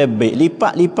kain boh lebih.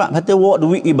 Lipat. Lepas tu buat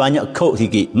duit banyak kok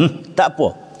sikit. Tak apa.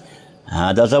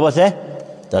 Tak usah bosan.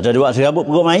 Tak ada buat serabut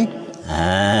perut main.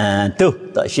 Tu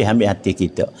tak syekh ambil hati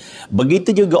kita.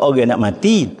 Begitu juga orang nak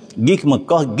mati, pergi ke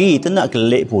Mekah, pergi tu nak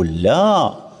kelik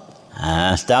pula.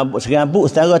 Serabut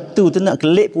setara tu nak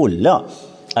kelik pula.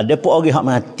 Ada pun orang hak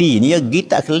mati ni pergi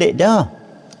tak kelik dah.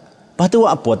 Lepas tu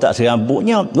buat apa tak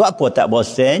serabutnya, buat apa tak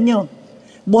bosannya.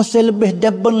 Bosan lebih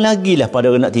double lagi lah pada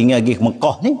orang nak tinggal pergi ke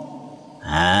Mekah ni.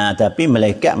 Tapi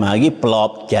malaikat mari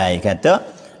pelop cai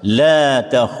kata la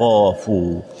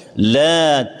takhafu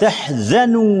la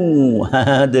tahzanu.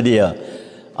 Ada dia.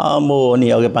 Ni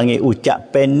orang panggil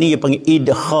ucapan ni panggil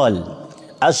idkhal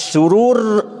as-surur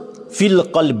fil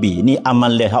qalbi. Ni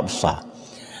amalan hak besar.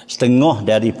 Setengah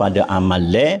daripada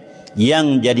amalan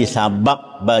yang jadi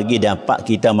sabab bagi dapat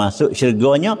kita masuk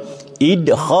syurganya,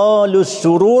 idkhalus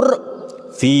surur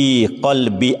fi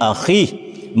qalbi akhi,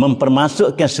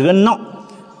 mempermasukkan serenak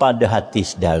pada hati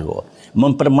saudara,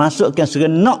 mempermasukkan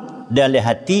serenak dalam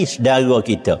hati saudara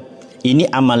kita. Ini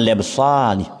amalan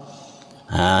besar ni.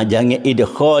 Jangan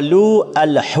idkhalu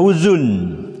al-huzun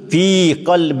fi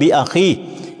qalbi akhi.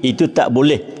 Itu tak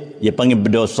boleh. dia panggil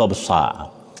berdosa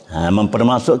besar.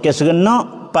 Mempermasukkan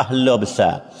serentak pahala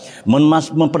besar.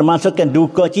 Mempermasukkan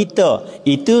duka cita,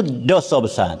 itu dosa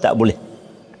besar, tak boleh.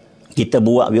 Kita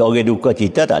buat biar orang duka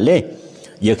cita tak boleh.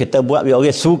 Ya kita buat biar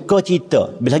orang suka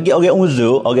cita. Bila lagi orang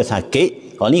uzur, orang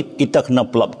sakit, ni kita kena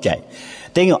pelak percaya.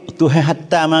 Tengok Tuhan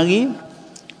hantar mari,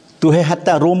 Tuhan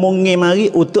hantar rombongan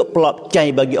mari untuk pelak percaya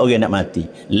bagi orang nak mati.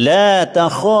 La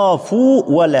takhafu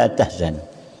wa la tahzan.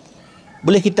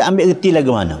 Boleh kita ambil reti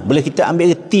lagu mana? Boleh kita ambil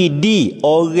reti di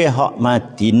orang hak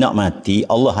mati, nak mati,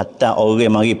 Allah hantar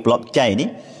orang mari pelak percaya ni.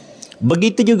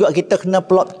 Begitu juga kita kena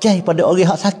pelak percaya pada orang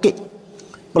hak sakit.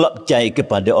 Pelak percaya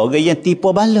kepada orang yang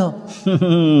tipu bala.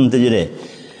 Tu je dia.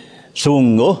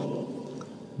 Sungguh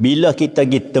bila kita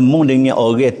pergi temu dengan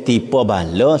orang tipu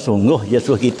bala, sungguh dia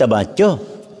suruh kita baca.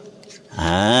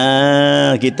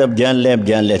 Kita berjalan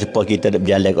supaya kita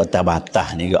berjalan ke atas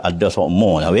batas ni ada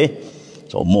sokmo lah weh.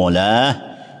 Sokmo lah.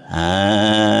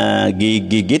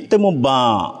 Gigi kita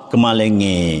mubak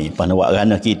kemalengi. Panawak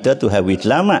rana kita tu hari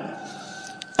selamat.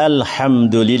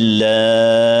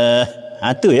 Alhamdulillah.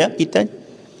 Tu ya kita.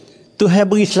 Tuhan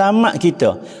beri selamat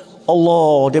kita.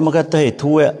 Allah dia kata,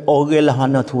 Tuhan orang lah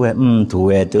mana Tuhan.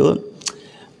 Tuhan tu.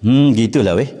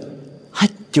 Gitulah weh.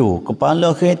 Hancur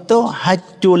kepala kereta,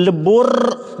 hancur lebur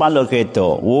kepala kereta.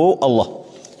 Oh Allah.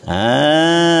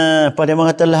 Pada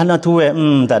orang kata lah nak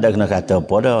Tuhan. Tak ada kena kata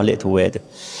apa dah oleh Tuhan tu.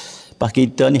 Pas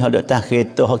kita ni hendak tak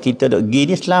kereta, hak kita dok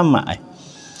gini selamat.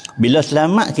 Bila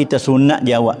selamat kita sunat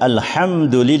jawab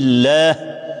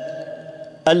alhamdulillah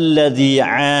alladzi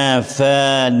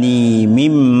afani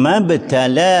mimma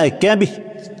btalaka bih.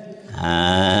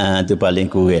 Tu paling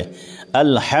kurang.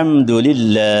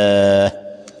 Alhamdulillah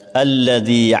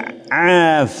alladzi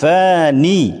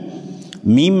afani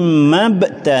mimma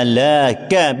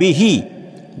btalaka bihi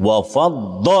wa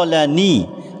faddalani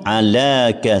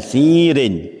ala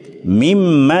kathirin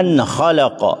mimman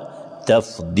khalaqa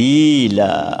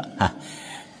tafdila.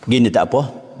 Gini tak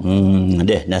apa.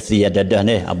 Deh nasi dadah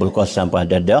ni Abdul Qasim pun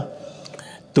dadah.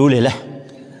 Tulislah.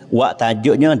 Wak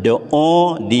tajuknya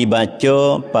doa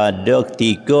dibaca pada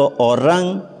ketika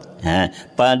orang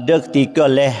pada ketika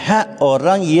lihat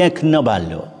orang yang kena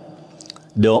bala.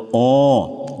 Doa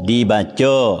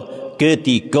dibaca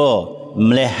ketika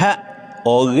melihat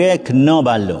orang kena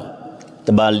bala.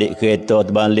 Terbalik kereta,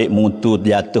 terbalik mutu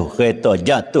jatuh, kereta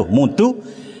jatuh mutu.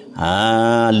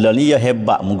 Lalu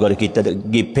hebat moga kita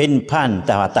pergi pen-pan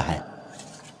atas.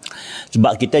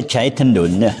 Sebab kita cai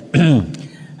tendun dah.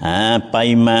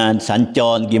 Paiman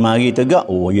sancon pergi mari tu gak.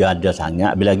 Oh ya ada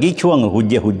sangat. Bila lagi cuang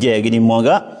hujan-hujan gini semua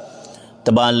gak.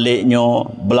 Terbaliknya,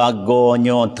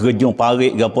 belaganya, terjun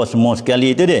parit ke apa semua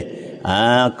sekali tu deh.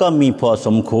 Kami pun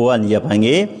semkuan dia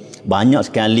panggil banyak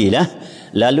sekali lah.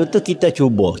 Lalu tu kita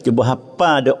cuba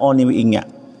apa doa ni ingat.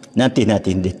 Nanti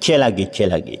cek lagi.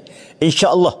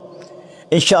 InsyaAllah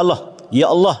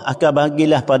ya Allah akan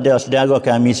bagilah pada saudara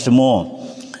kami semua,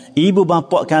 ibu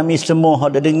bapa kami semua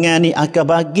yang dengar ni akan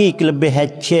bagi kelebihan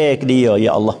cek dia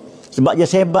ya Allah. Sebab dia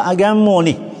sebab agama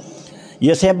ni,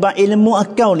 dia sebab ilmu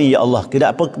akal ni ya Allah.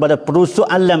 Kenapa kepada perusak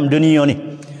alam dunia ni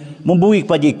memberi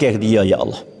kepada dia ya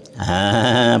Allah.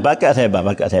 Bakat sebab.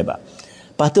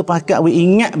 Lepas tu pakat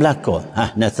ingat belaka.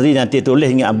 Nasri nanti tulis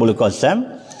dengan Abdul Qasim.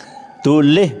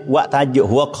 Tulis buat tajuk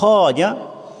huqa je.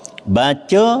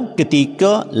 Baca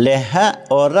ketika lihat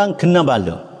orang kena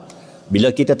bala. Bila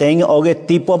kita tengok orang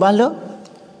tipu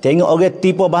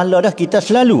bala, dah kita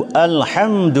selalu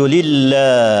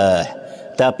alhamdulillah.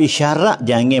 Tapi syarat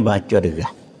jangan baca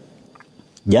derah.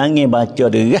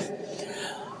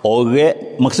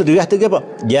 Orang maksud derah tu apa?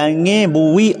 Jangan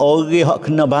bui orang hak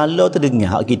kena bala tu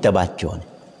dengar hak kita baca ni.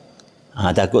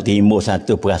 Takut timbul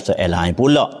satu perasaan lain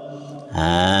pula.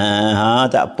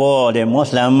 Tak apa, demo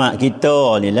selamat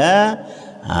kita ni lah.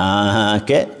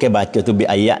 Ke baca tu bi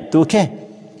ayat tu ke.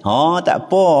 Tak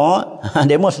apa.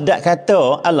 Demo sedap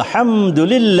kata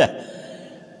alhamdulillah.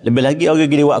 Lebih lagi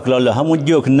orang gini buat kelola,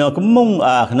 hamujo kena kemung,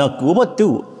 kena ku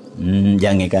betul.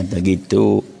 Jangan kata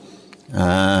gitu.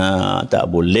 Tak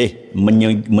boleh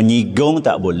menyinggung,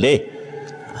 tak boleh.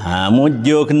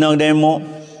 Mujo kena demo,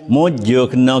 mujo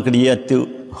kena ke dia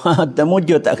tu.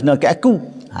 Mujo tak kena ke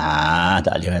aku.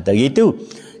 Tak boleh kata gitu.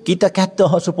 Kita kata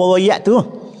hak supaya royak tu.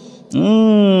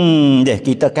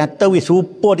 Kita kata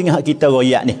serupa dengan hak kita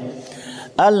royak ni.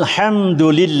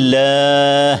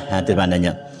 Alhamdulillah. Itu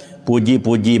maknanya.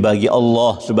 Puji-puji bagi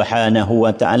Allah Subhanahu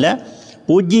wa ta'ala.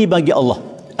 Puji bagi Allah.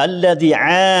 Alladzi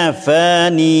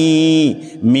afani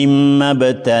mimma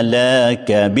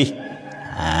btalaka bih.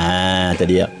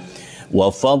 Tadi ya. Wa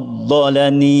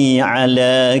faddalani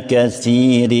ala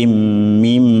katsirin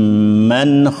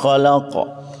mimman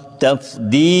khalaqa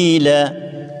tafdila.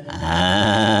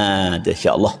 Tu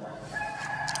insya-Allah.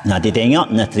 Nanti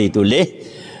tengok Nasri tulis.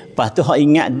 Lepas tu hak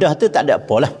ingat dah tu tak ada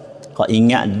apalah. Hak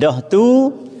ingat dah tu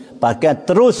pakai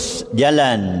terus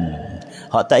jalan.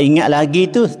 Hak tak ingat lagi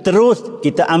tu terus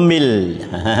kita ambil.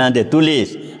 Dia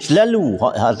tulis selalu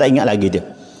hak tak ingat lagi tu.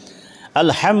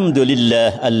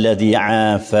 Alhamdulillah alladzi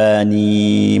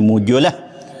afani,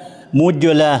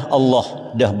 mujulah Allah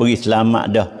dah beri selamat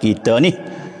dah kita ni.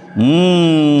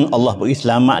 Allah beri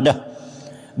selamat dah.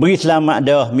 Beri selamat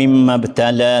dah mimma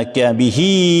btalaka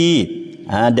bihi.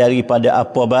 Daripada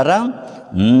apa barang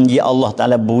ya Allah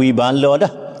Taala beri bala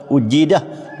dah, uji dah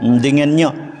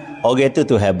dengannya. Orang itu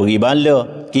Tuhan beri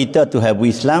bala, kita Tuhan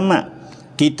beri selamat,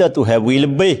 kita Tuhan beri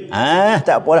lebih.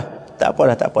 Tak apalah.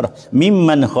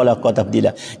 Mimman khalaqa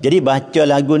tafdila. Jadi baca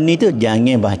lagu ni tu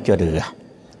jangan baca derah.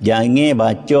 Jangan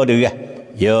baca derah.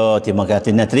 Ya, terima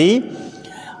kasih Natri.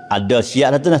 Ada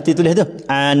siap tu Natri tulis tu.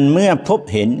 อ่านเมื่อพบ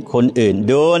เห็นคนอื่น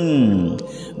โดน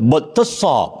บททดส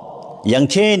อบอย่าง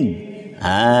เช่น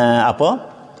apa?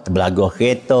 Terbelaga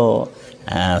kereta.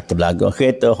 Terbelaga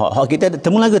kereta. Hak kita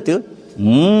temu lagu tu.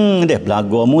 Dia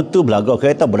belaga mutu, belaga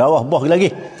kereta, berawah bah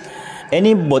lagi.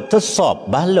 Ini bot tesab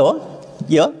bala.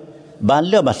 Ya.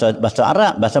 Bala bahasa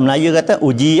Arab, bahasa Melayu kata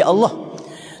uji Allah.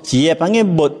 Dia panggil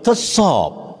bot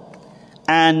tesab.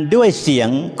 อ่านด้วยเสียง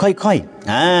ค่อย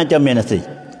ๆจะมีnasi.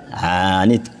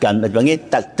 Ni kan panggil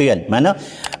tak ตือน Mana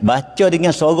baca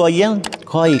dengan suara yang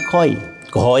ค่อย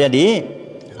ๆ. Kau jadi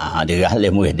dia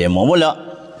boleh murid demo pula.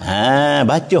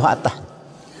 Baca hak atas.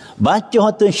 Baca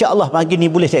hak tu insya-Allah pagi ni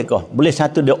boleh seka. Boleh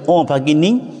satu doa pagi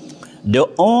ni.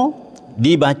 Doa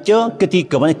dibaca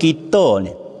ketika mana kita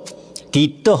ni.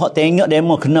 Kita hak tengok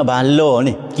demo kena bala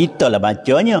ni. Kita lah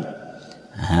bacanya.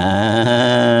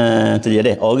 Tu dia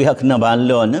deh. Orang hak kena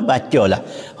bala ni bacalah.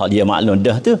 Hak dia maklum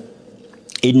dah tu.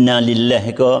 Inna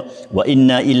lillahi ka wa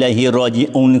inna ilaihi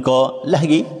raji'un ka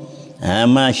lagi.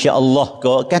 Masya-Allah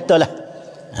ka katalah.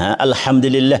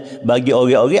 Alhamdulillah bagi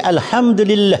orang-orang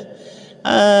alhamdulillah.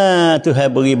 Tuhan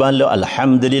beri bala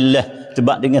alhamdulillah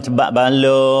sebab dengan sebab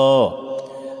bala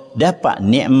dapat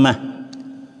nikmat.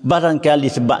 Barangkali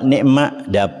sebab nikmat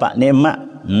dapat nikmat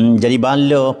jadi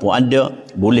bala pun ada.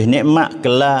 Boleh nikmat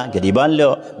kelar jadi bala,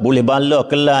 boleh bala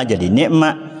kelar jadi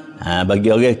nikmat. Bagi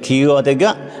orang kira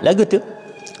tegak lagu tu.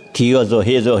 Kira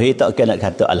zahir tak kena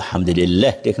kata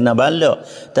alhamdulillah dia kena bala.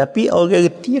 Tapi orang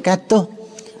reti kata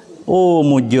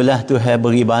mujulah Tuhan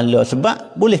beri bala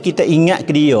sebab boleh kita ingat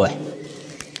ke dia.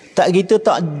 Tak gitu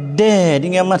tak ada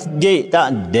dengan masjid, tak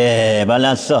ada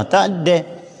balasah, tak ada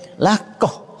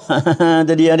lakah.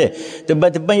 Tadi ada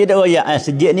tebal-tebal dia ada royak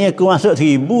sejak ni aku masuk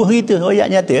 1000 hari tu royak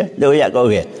nyata dia royak kat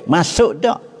orang masuk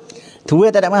tak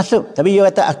tua tak ada masuk tapi dia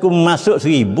kata aku masuk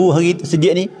 1000 hari tu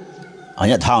sejak ni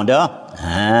banyak tahun dah.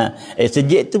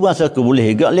 Sejak tu masa aku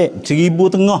boleh juga lek 1000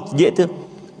 tengah sejak tu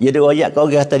dia ada royak kat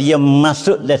orang kata dia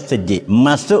masuk dalam sejak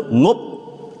masuk ngup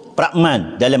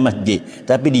prakman dalam masjid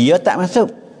tapi dia tak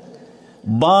masuk.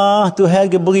 Bah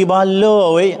Tuhan beri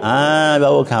bala weh.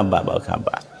 Baru khabar.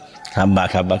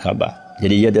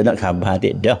 Jadi dia nak khabar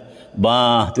tak dah.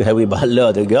 Bah Tuhan beri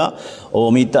bala tu gak.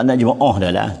 Minta nak jemaah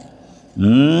dah lah.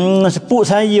 Sepuk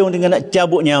sayang dengan nak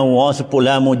cabut nyawa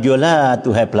sepulah mujulah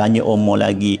Tuhan pelanya umur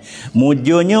lagi.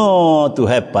 Mujurnya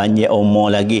Tuhan panjang umur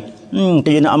lagi.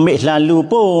 Dia nak ambil selalu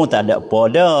pun tak ada apa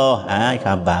dah.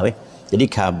 Khabar weh. Jadi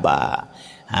khabar.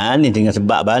 Ni dengan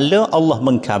sebab bala Allah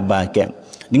mengkhabarkan.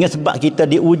 Dengan sebab kita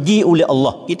diuji oleh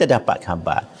Allah, kita dapat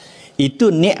khabar.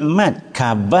 Itu nikmat.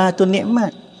 Khabar tu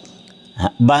nikmat.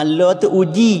 Bala tu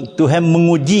uji. Tuhan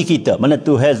menguji kita. Mana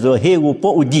Tuhan zahir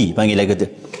rupa uji. Panggil lagu tu.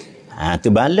 Tu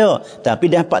bala. Tapi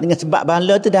dapat dengan sebab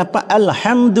bala tu dapat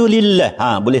alhamdulillah.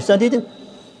 Boleh saja tu.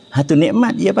 Tu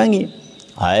nikmat dia panggil.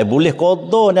 Boleh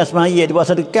qada dan semaya di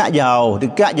pasal dekat jauh.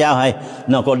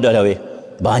 Nak qada dah weh.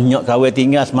 Banyak kawan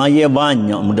tinggal semaya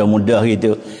banyak mudah-mudah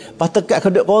gitu. Pas dekat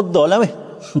keduk qada lah weh.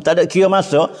 Tak ada kira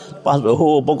masa pas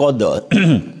pun qada.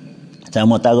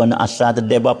 Sama tara nak asar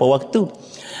tadi berapa waktu.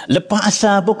 Lepas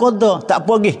asar pun qada. Tak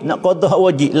apa lagi nak qada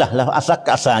wajib lah asar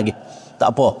ke asar lagi.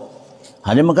 Tak apa.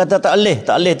 Dia kata tak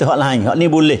boleh tu hak lain. Hak ni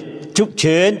boleh. Cuk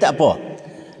chen tak apa.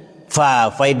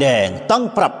ไฟแดงต้อง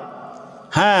ปรับ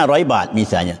500 บาท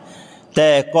misalnya. แต่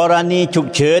กรณีฉุก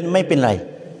เฉินไม่เป็นไร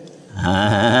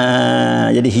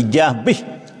jadi hijah bis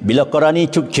bila korani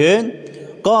ฉุกเฉิน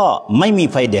ก็ไม่มี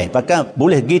ไฟแดง maka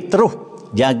boleh pergi terus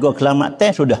jaga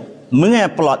keselamatan sudah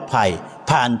mengapelotpai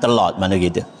ผ่านตลอด mana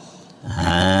gitu.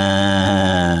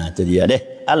 Itu dia deh.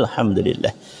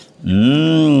 Alhamdulillah.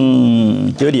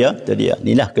 Itu dia.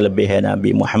 Inilah kelebihan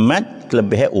Nabi Muhammad,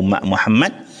 kelebihan umat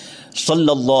Muhammad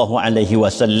sallallahu alaihi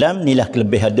wasallam. Inilah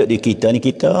kelebihan di kita ni,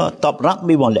 kita top rank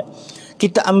bi molek.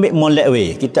 Kita ambil molek we,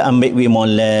 kita ambil we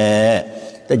molek.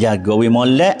 Terjaga we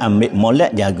molek, ambil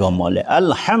molek, jaga molek.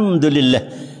 Alhamdulillah.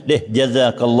 Deh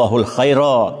jazakallahul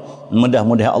khaira.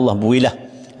 Mudah-mudahan Allah berilah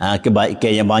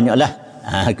kebaikan yang banyaklah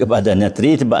kepada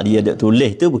Natri, sebab dia dak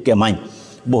tulis tu bukan main.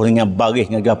 Boh dengan baris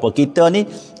dengan apa kita ni,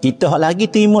 kita hak lagi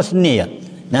terima Senin.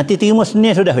 Nanti terima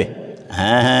Senin sudah weh.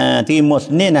 Terima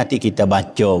Senin nanti kita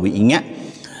baca we ingat.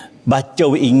 Baca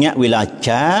we ingat we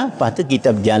laca, lepas tu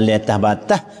kita berjalan atas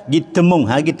batas, gitemung,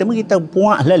 gitemung kita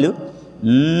puak lalu.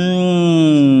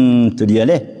 Tu dia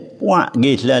leh. Puak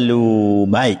gi selalu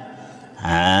baik.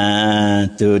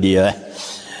 Tu dia.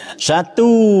 Satu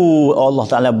Allah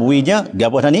Taala berinya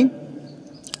gapo tadi?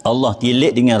 Allah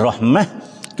tilik dengan rahmah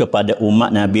kepada umat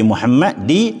Nabi Muhammad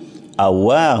di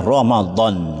awal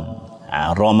Ramadan.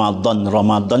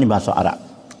 Ramadan ni bahasa Arab.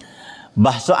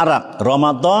 Bahasa Arab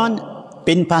Ramadan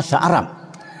pin bahasa Arab.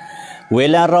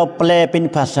 Wela rople pin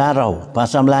bahasa Arab.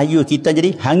 Bahasa Melayu kita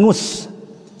jadi hangus.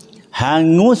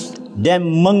 Hangus dan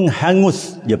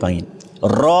menghangus dia panggil.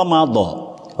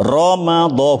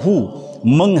 Ramadahu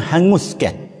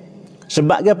menghanguskan.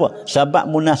 Sebab apa? Sebab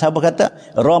munasabah kata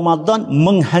Ramadan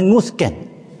menghanguskan.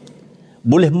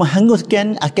 Boleh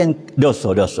menghanguskan akan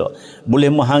dosa-dosa. Boleh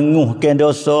menghanguskan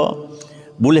dosa.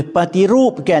 Boleh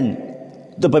patirupkan.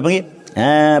 Itu apa panggil?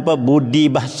 Budi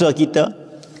bahasa kita.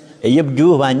 Ya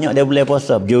berjuh banyak dia boleh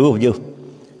puasa. Berjuh.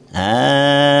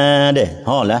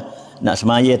 Lah. Nak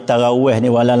semaya tarawih ni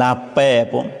wala lapar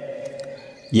pun.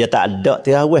 Dia tak ada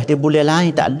tarawih di bulan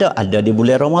lain. Tak ada. Ada di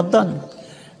bulan Ramadan.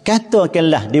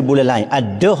 Katakanlah di bulan lain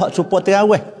ada hak supaya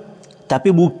tarawih, tapi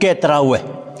bukan tarawih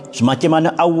semacam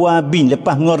mana awabin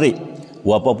lepas maghrib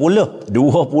berapa puluh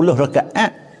 20 rakaat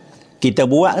kita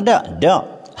buat tak?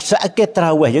 Seakan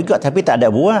tarawih juga tapi tak ada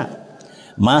buat.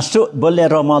 Masuk bulan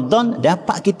Ramadan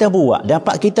dapat kita buat,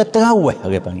 dapat kita tarawih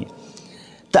orang panggil.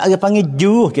 Tak orang panggil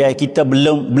juh kita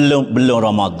belum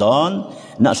Ramadan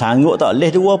nak sanggup tak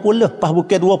leh 20, pas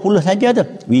bukan 20 saja tu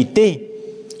witir.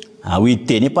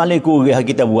 Witir ni paling kurang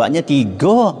kita buatnya 3.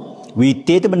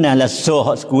 Witir tu benarlah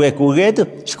sekurang-kurang tu.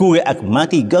 Sekurang akmal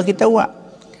 3 kita buat.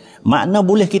 Makna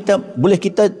boleh kita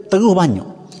terus banyak.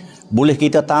 Boleh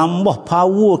kita tambah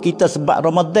power kita sebab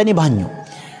Ramadan ni banyak.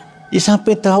 Dia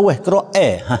sampai tarawih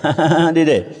Quran.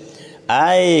 Dia.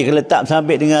 Kalau tak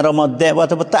sampai dengan Ramadan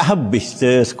waktu tak habis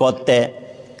sekotak.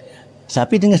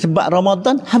 Tapi dengan sebab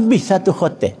Ramadan habis satu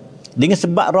khotak. Dengan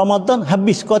sebab Ramadan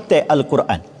habis kotak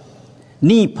Al-Quran.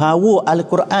 Ni power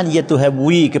Al-Quran ya Tuhan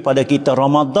beri kepada kita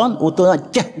Ramadan untuk nak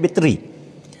cah bateri.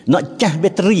 Nak cah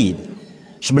bateri.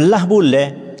 Sebelah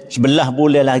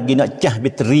bulan lagi nak cah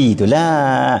bateri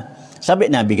itulah. Sampai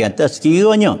Nabi kata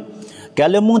sekiranya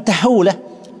kalau mu tahulah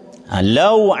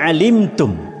law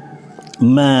alimtum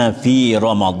ma fi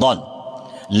Ramadan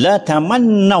la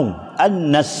tamannau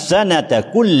anna as-sanata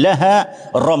kullaha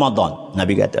Ramadan.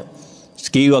 Nabi kata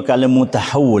sekiranya kalau mu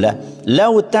tahulah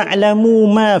lau ta'lamu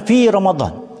ma fi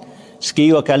Ramadan.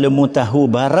 Sekiranya kalau mu tahu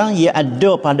barang yang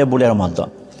ada pada bulan Ramadan.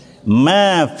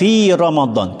 Ma fi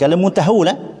Ramadan. Kalau mu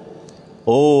tahulah.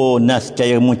 Nas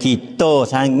caya mu cerita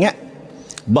sangat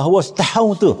bahawa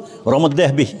setahun tu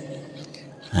Ramadan habis.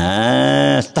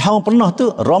 Setahun pernah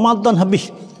tu Ramadan habis.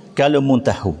 Kalau mu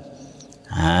tahu.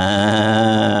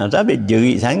 Tapi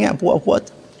jerit sangat puak-puak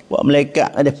tu. Puak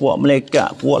malaikat, ada puak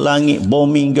malaikat, puak langit,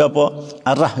 bumi ke apa,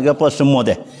 arah ke apa semua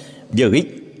dah.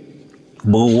 Jerit,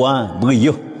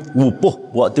 beriuh,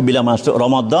 wupuh waktu bila masuk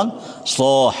Ramadan,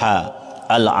 saha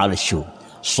al-arsyu,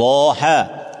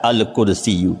 saha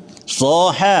al-kursiyu,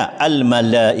 saha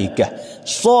al-malaikah,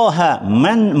 saha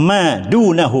man ma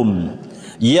dunahum.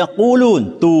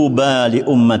 Yaqulun tuba li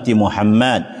ummati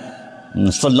Muhammad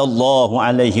sallallahu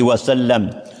alaihi wasallam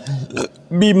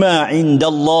bima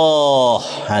indallah.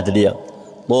 Itu dia.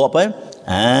 Bawa apa?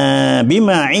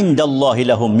 Bima indallahi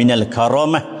lahum minal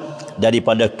karamah,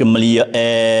 daripada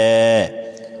kemuliaan.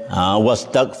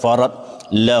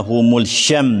 Wastaghfarat lahumul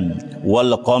syam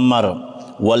wal qamar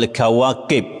wal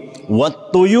kawakib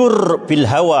wat tuyur fil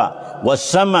hawa was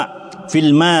sama'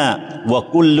 fil ma wa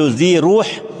kullu dhi ruh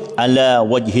ala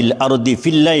wajhil ardi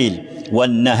fil lail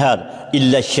wan nahar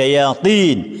illa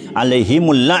syayatin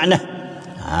alaihimul la'nah.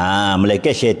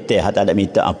 Malaikat syaitan hak tak ada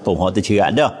minta apa hak tu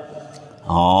cerak dah.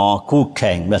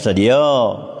 Kukan bahasa dia.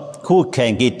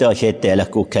 Kukan kita syaitan lah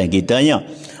kukan kitanya.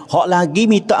 Hak lagi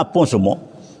minta ampun semua.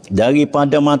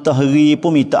 Daripada matahari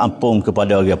pun minta ampun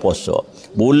kepada orang puasa.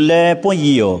 Bulan pun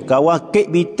ya,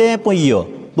 kawakib bintang pun ya,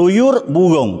 tuyur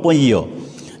burung pun ya.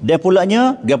 Dan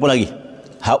pulaknya gapo lagi?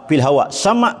 Hak fil hawa,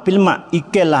 sama fil ma,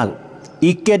 ikan laut.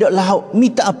 Ikan dok laut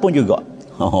minta ampun juga.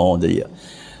 Dia.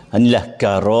 Inilah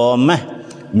karamah.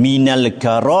 Minal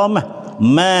karamah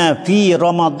ma fi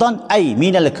Ramadan ay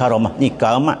minal karamah. Ni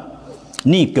karamah,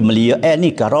 ni kemuliaan,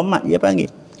 ni karamah dia panggil.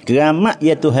 Keramat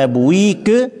ya Tuhan beri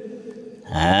ke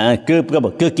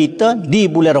kita di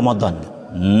bulan Ramadan.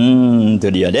 Tu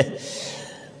dia deh.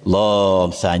 Allah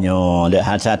misalnya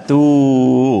ada satu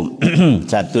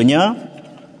satunya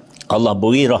Allah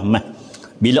beri rahmat.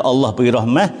 Bila Allah beri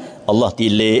rahmat, Allah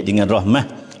tilik dengan rahmat,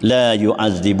 la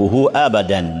yu'azibuhu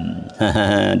abadan.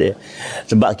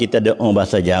 Sebab kita doa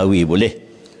bahasa Jawi boleh.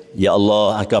 Ya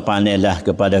Allah, Engkau pandailah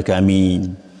kepada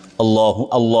kami.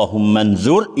 Allahumma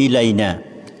anzur ilaina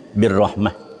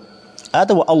birrahmah.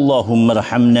 Atau Allahumma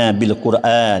rahamna bil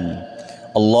Quran.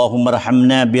 Allahumma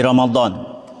rahamna bi Ramadan.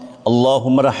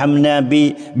 Allahumma rahamna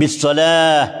bis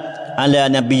salah ala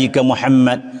nabiyyika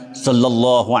Muhammad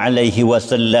sallallahu alaihi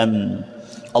wasallam.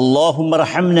 Allahumma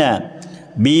rahamna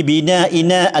bi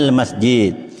bina'ina al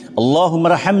masjid.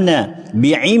 Allahumma rahamna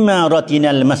bi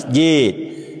imaratina al masjid.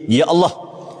 Ya Allah,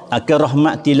 akan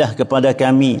rahmatilah kepada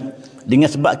kami dengan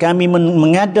sebab kami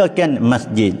mengadakan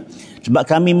masjid, sebab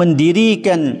kami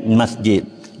mendirikan masjid,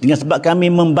 dengan sebab kami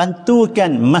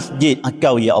membantukan masjid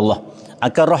Engkau ya Allah,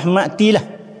 akan rahmatilah.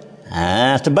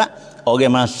 Sebab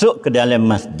orang masuk ke dalam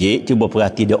masjid, cuba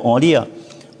perhati doa dia.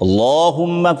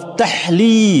 Allahumma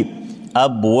ftahli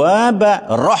abwaba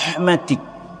rahmatik.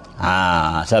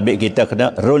 Sabit kita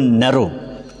kena runnaru.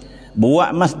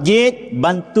 Buat masjid,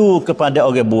 bantu kepada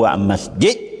orang buat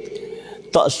masjid.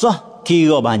 Tak sah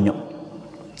kira banyak.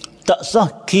 Tak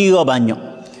sah kira banyak.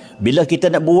 Bila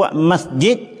kita nak buat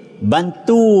masjid,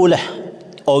 bantulah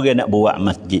orang nak buat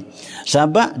masjid.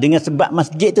 Dengan sebab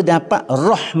masjid tu dapat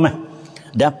rahmah,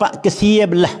 dapat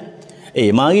kesian belah.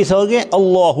 Mari sore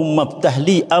Allahumma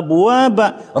ftahli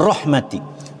abwaba rahmatik.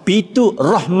 Pintu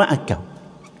rahmat Engkau.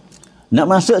 Nak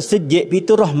masuk sejid,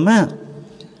 pintu rahmat.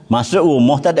 Masuk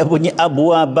rumah tak ada bunyi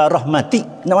abwaba rahmatik.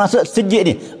 Nak masuk sejid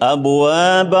ni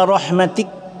abwaba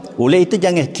rahmatik. Oleh itu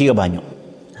jangan kira banyak.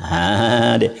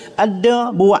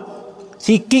 Ada buat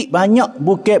sikit banyak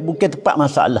bukan tepat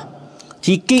masalah.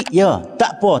 Sikit ya,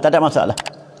 tak apa, tak ada masalah.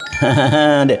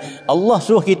 Allah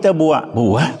suruh kita buat.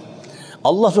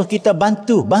 Allah suruh kita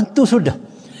bantu sudah.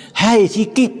 Hai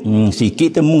sikit,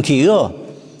 sikit tu mengkira.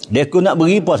 Dia aku nak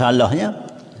beri apa salahnya?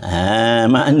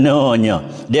 Maknanya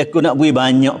dia aku nak beri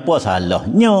banyak apa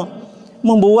salahnya?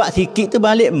 Membuat sikit tu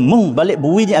balik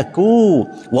beri je aku.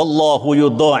 Wallahu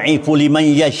yudha'ifu liman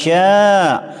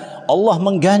yasha. Allah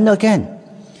menggandakan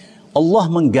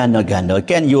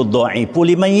yudha'ifu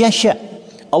liman yasha.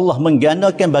 Allah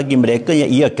menggandakan bagi mereka yang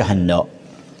ia kehendak.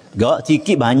 Gak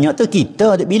sikit banyak tu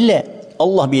kita dak bilang.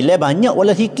 Allah bilang banyak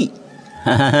wala sikit.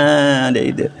 Dia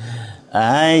itu.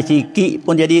 Sikit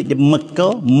pun jadi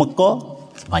Mekah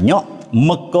banyak,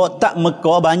 Mekah tak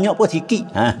Mekah banyak pun sikit.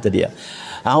 Tu dia.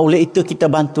 Oleh itu kita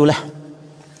bantulah.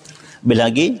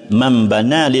 Lagi man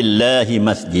bana lillahi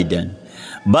masjidan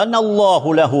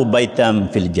banallahu lahu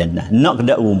baitan fil jannah. Nak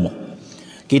kedak rumah,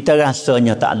 kita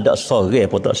rasanya tak ada sore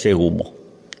pun tak se rumah.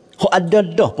 Ada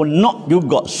dah pun nak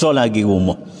juga so lagi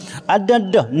rumah. Ada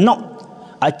dah nak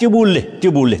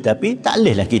boleh tapi tak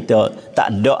bolehlah kita tak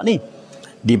ada ni.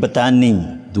 Di petani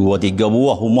 2-3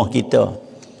 buah rumah kita,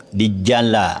 di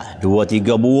Jala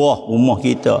 2-3 buah rumah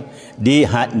kita, di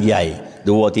Hatjai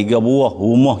 2-3 buah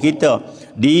rumah kita,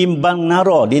 di Bang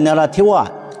Nara, di Naratiwa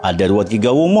ada 2-3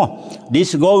 rumah, di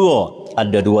Segoro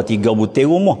ada 2-3 butir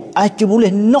rumah. Boleh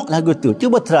nak lagu tu.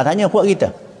 Cuba tanya puak kita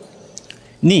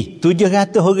ni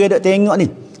 700 orang dok tengok ni,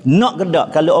 nak ke tak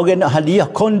kalau orang nak hadiah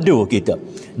kondo kita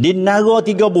di Nara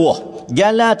 3 buah,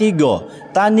 Jala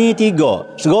 3, Tani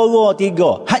 3, Segoro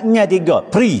 3, Hatjai 3,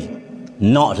 free.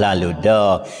 Nak selalu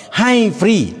dah. Hai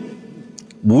free.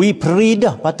 Bui free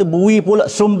dah. Lepas tu bui pula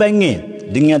sumbangnya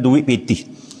dengan duit pitih,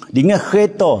 dengan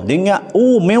kereta, dengan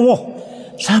mewah.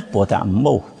 Siapa tak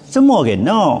ambuh? Semua orang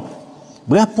nak.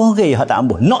 Berapa orang yang tak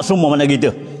ambuh? Nak semua mana gitu.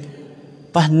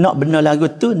 Pas nak benar lagu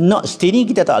tu, nak sini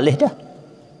kita tak boleh dah.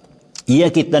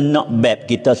 Ya kita nak bab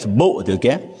kita sebut tu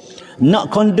kan.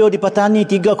 Nak kondo di Patani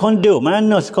 3 kondo.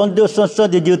 Mana kondo so-so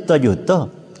dia juta-juta.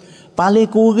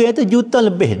 Paling kurang tu juta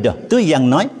lebih dah. Tu yang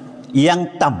naik,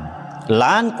 yang tam.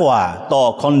 Lan kuah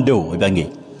to kondo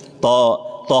panggil.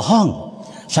 To hang.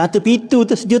 Satu pintu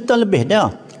tu 1 juta lebih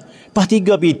dah. Pas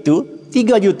 3 pintu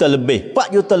 3 juta lebih,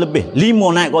 4 juta lebih,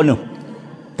 5 naik kono.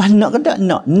 Pas nak ke tak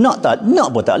nak? Nak tak? Nak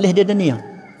pun tak boleh dia dunia.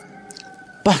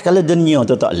 Pas kalau dunia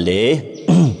tu tak boleh,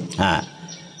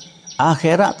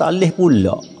 akhirat tak boleh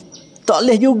pula. Tak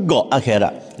boleh juga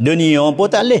akhirat. Dunia pun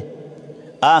tak boleh.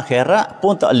 Akhirat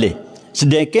pun tak boleh.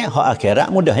 Sedangkan hak akhirat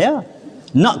mudah ya.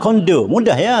 Nak kondo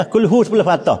mudah ya. Kulhu 10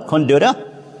 patah kondo dah.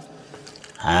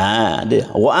 Dia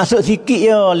awak masuk sikit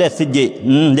ya le sejid.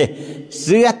 Dia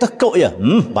 100 kok ya.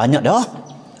 Banyak dah.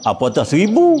 Apatah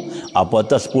 1000,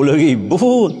 apatah 10,000,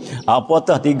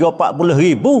 apatah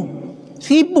 30-40,000.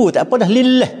 1000 tak apa dah,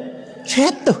 lillah.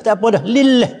 100 tak apa dah,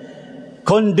 lillah.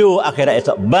 Kondo akhirat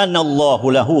esok, banallahu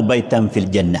lahu baitan fil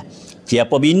jannah.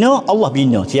 Siapa bina, Allah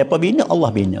bina. Siapa bina, Allah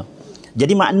bina.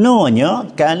 Jadi maknanya,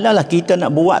 kalaulah kita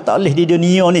nak buat tak boleh di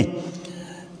dunia ni,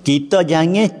 kita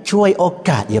jangan cuai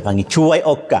okat, dia panggil cuai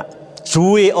okat,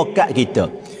 suai okat kita.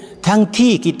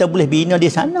 Tangti kita boleh bina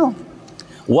di sana.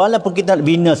 Walaupun kita nak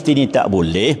bina sini tak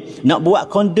boleh, nak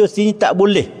buat kondo sini tak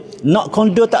boleh, nak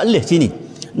kondo tak boleh sini,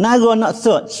 nara nak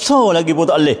so lagi pun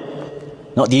tak boleh,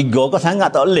 nak 3 kau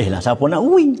sangat tak boleh lah. Siapa nak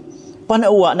apa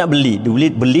nak buat, nak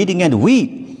beli dengan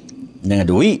duit. Dengan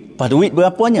duit, pas duit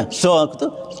berapanya? So tu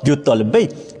juta lebih.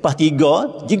 Pas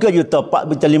 3 juta, 4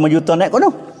 juta, 5 juta naik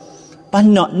kono. Pas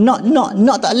nak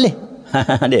tak boleh.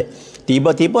 Dia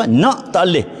tiba-tiba nak tak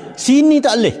boleh. Sini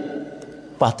tak boleh.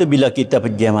 Pas tu bila kita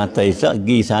pergi mata esok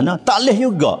pergi sana tak boleh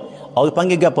juga. Orang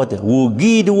panggil apa tu?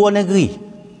 Rugi 2 negeri.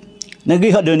 Negeri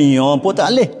hak dunia pun tak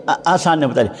boleh. Sana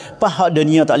pun tak boleh. Pas hak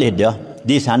dunia tak boleh dah.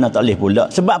 Di sana tak boleh pula.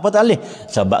 Sebab apa tak boleh?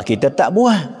 Sebab kita tak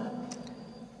buat.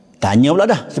 Tanya pula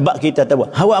dah, sebab kita tak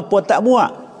buat. Awak apa tak buat?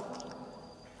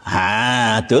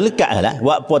 Tu lekat lah.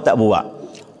 Awak apa tak buat?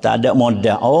 Tak ada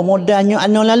modal. Oh, modalnya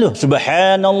anu lalu.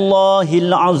 Subhanallahil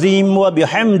azim wa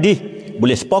bihamdih.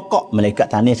 Boleh sepokok.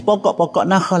 Malaikat tani sepokok. Pokok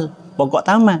nakhal. Pokok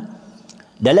taman.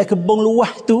 Dalam kebun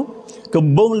luah tu.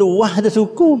 Kebun luah tu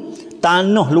suku.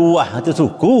 Tanah luah tu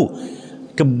suku.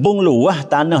 Kebun luah,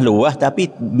 tanah luah. Tapi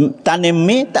tanam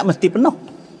tak mesti penuh.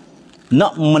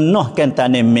 Nak menuhkan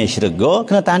tanam syurga,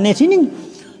 kena tanam sini.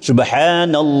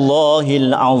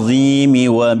 Subhanallahil azimi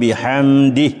wa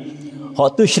bihamdih.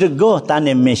 Hak tu syurga,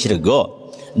 tanam syurga.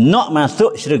 Nak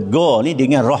masuk syurga ni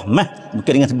dengan rahmah,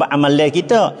 bukan dengan sebab amalan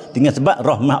kita, dengan sebab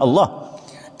rahmah Allah.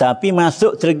 Tapi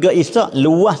masuk syurga esok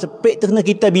luas sepik tu kena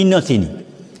kita bina sini.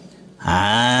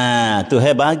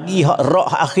 Tuhan bagi hak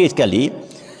hak akhir sekali.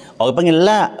 Orang panggil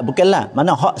la, bukan la,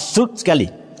 mana hak sud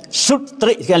sekali. Sud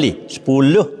trik sekali.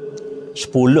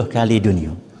 10 kali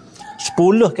dunia.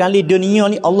 10 kali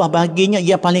dunia ni Allah baginya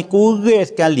yang paling kurang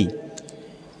sekali.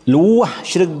 Luah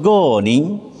syurga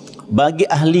ni bagi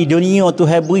ahli dunia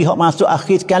Tuhan beri hak masuk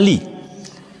akhir sekali.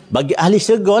 Bagi ahli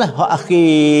syurga lah hak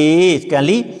akhir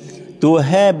sekali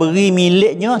Tuhan beri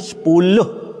miliknya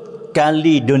 10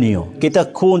 kali dunia. Kita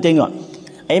kun tengok.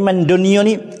 Aiman dunia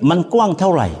ni man kuang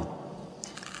taurai.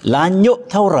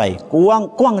 Lanyuk taurai,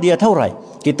 kuang dia taurai.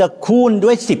 Kita kun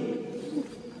 20.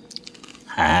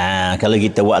 Kalau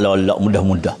kita buat lolok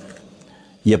mudah-mudah.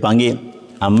 Dia panggil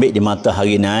ambil di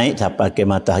matahari naik sampai ke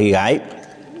matahari raib.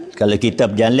 Kalau kita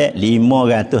berjalan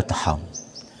 500 tahun.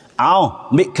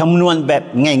 Ambil kemnuan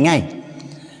bab ngai-ngai.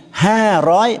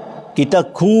 500 kita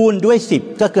kun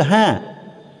 20 ke 5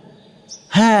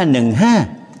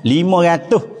 5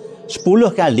 500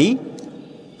 10 kali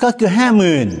ke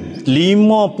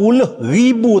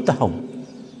 50,000 tahun.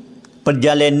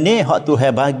 Perjalanan ni hak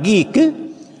Tuhan bagi ke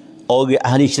orang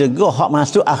ahli syurga hak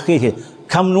masuk akhir.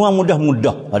 Kamnuan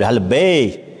mudah-mudah. Ada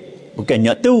lebih.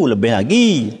 Bukannya tu, lebih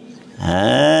lagi.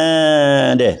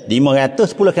 Deh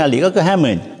 510 kali ke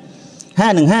hamen.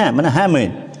 Mana hamen.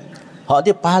 Hak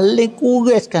dia paling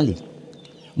kurang sekali.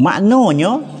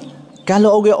 Maknanya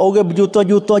kalau orang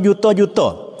berjuta-juta,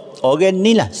 orang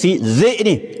ni lah si Z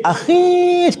ni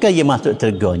akhir sekali dia masuk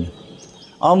terganya.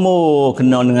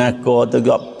 Kena dengan aku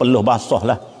tegak peluh basah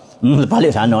lah.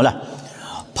 Balik sana lah.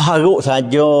 Paruk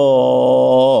saja.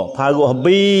 Paruk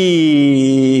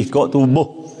habis kat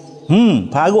tubuh.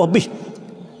 Paruk habis.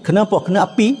 Kenapa? Kena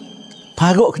api.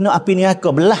 Paruk kena api ni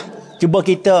aku belah. Cuba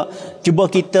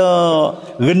kita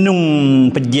renung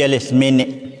perjalanan seminit.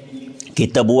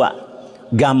 Kita buat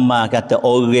gambar kata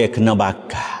orang kena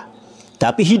bakar.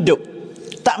 Tapi hidup.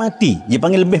 Tak mati. Dia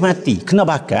panggil lebih mati. Kena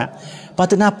bakar. Lepas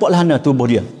tu nampaklah tubuh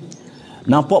dia.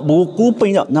 Nampak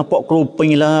berkuping tak? Nampak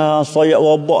keruping lah. Soyak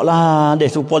robok lah. Dia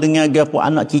supaya dengan gapa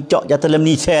anak cicak jatuh dalam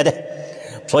nisai dah.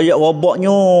 Soyak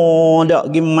roboknya.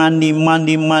 Dak pergi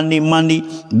mandi.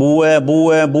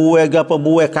 Buai gapa.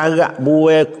 Buai karak.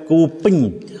 Buai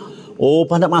kuping.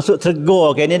 Pandak masuk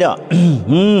terga kayak ni tak?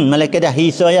 Malaikat dah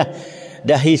hisah ya.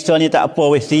 Dah hisah ni tak apa.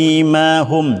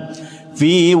 Simahum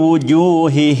fi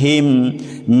wujuhihim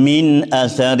min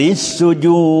asaris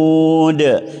sujud.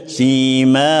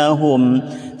 Simahum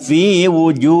fi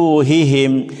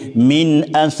wujuhihim min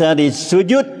asaris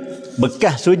sujud.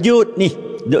 Bekas sujud ni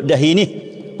duk dahi ni.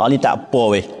 Hak ni tak apa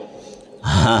weh.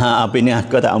 Apa ni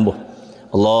aku tak ambuh.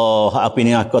 Allah, apa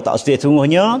ni aku tak sedih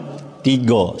sungguhnya.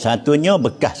 3. Satunya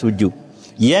bekas sujud.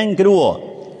 Yang kedua,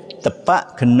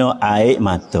 tepat kena air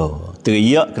mata.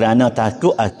 Teriak kerana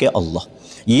takut akan Allah.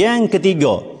 Yang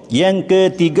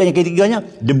ketiganya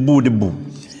debu-debu.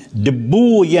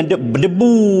 Debu yang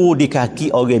berdebu di kaki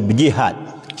orang berjihad.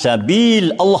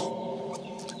 sabil Allah.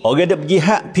 Orang dak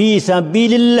berjihad fi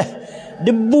sabilillah,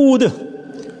 debu tu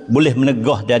boleh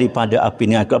menegah daripada api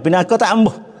neraka. Api neraka tak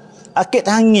ambuh. Akik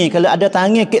tangi, kalau ada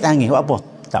tangi, akik tangi. Buat apa?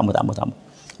 Tak ambuh.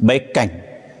 Baikan.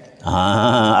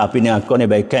 Api neraka ni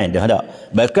baikan dah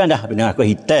tak. Baikan dah api neraka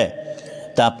hitam.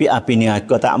 Tapi api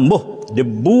neraka tak ambuh.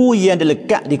 Debu yang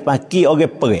dilekat di kaki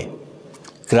orang perang.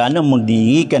 Kerana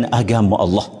mendirikan agama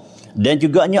Allah. Dan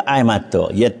juganya air mata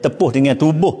yang tepuh dengan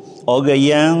tubuh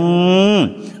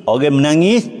orang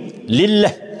menangis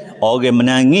lillah, orang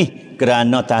menangis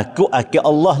kerana takut akan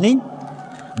Allah ni.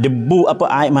 Debu apa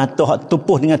air mata hak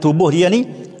tepuh dengan tubuh dia ni,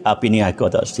 api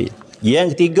neraka tak sil.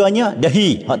 Yang ketiganya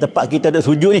dahi, hak tempat kita duk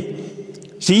sujud ni,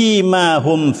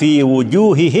 simahum fi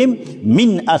wujuhihim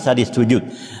min asaris sujud.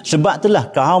 Sebab itulah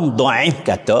kaum dhaif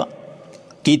kata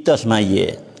kita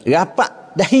semaya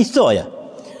rapat dahi ya.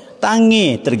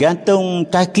 Tangi tergantung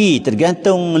kaki,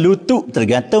 tergantung lutut,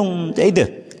 tergantung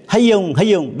itu. Hayung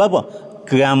bapa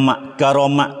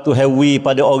karamat tu hewi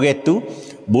pada orang tu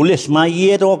boleh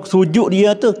semaya tu sujud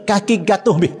dia tu kaki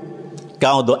gatuh bih.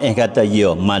 Kau doa kata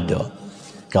ya mada.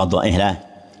 Kau doa lah.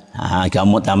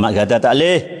 Kamu tamat kata tak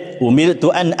leh.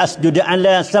 Umirtu an asjuda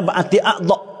ala sab'ati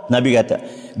a'dha. Nabi kata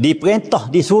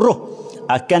diperintah disuruh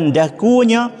akan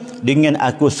dakunya dengan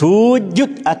aku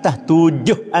sujud atas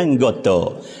 7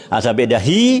 anggota. Sampai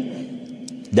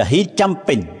dahi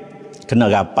camping. Kena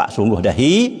rapat sungguh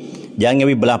dahi. Jangan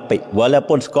berlapik.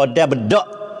 Walaupun sekadar bedak.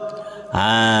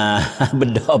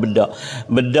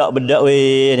 Bedak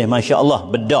weh. Masya Allah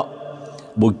bedak.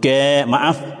 Bukan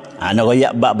maaf. Nak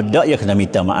royak bab bedak ya kena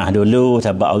minta maaf dulu.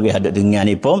 Sebab orang ada dengar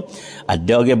ni pun.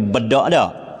 Ada orang bedak dah.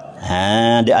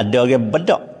 Dia ada orang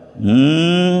bedak.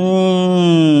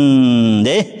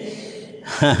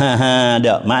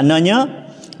 Dak.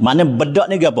 Makna bedak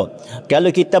ni apa?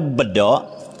 Kalau kita bedak,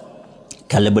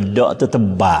 kalau bedak tu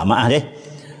tebal, maaf deh.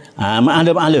 Maaf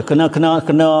dah. Kena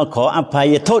kau apa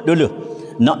ya tot dulu.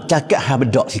 Nak cakap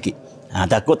bedak sikit.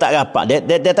 Takut tak rapat.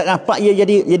 Dia tak rapat ia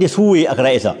jadi suwi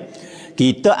akhirat esok.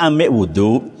 Kita ambil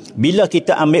wuduk, bila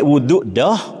kita ambil wuduk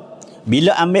dah,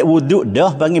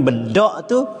 bagi bedak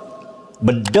tu,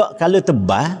 bedak kalau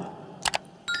tebal,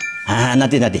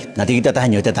 nanti kita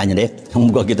tanya deh.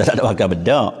 Moga kita tak ada pakai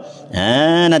bedak.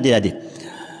 Nanti.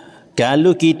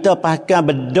 Kalau kita pakai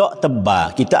bedak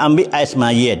tebal, kita ambil air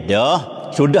semaya dah.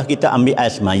 Sudah kita ambil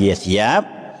air semaya siap.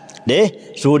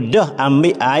 Sudah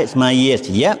ambil air semaya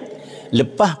siap.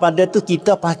 Lepas pada tu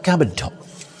kita pakai bedak.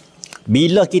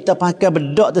 Bila kita pakai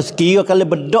bedak tu sekira kalau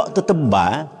bedak tu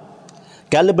tebal,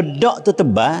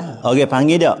 orang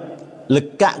panggil dak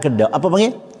lekat ke dak? Apa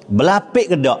panggil? Berlapik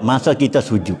ke dak masa kita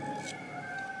sujud.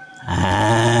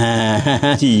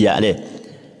 Siap deh.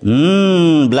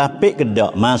 Berlapik ke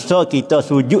dak masa kita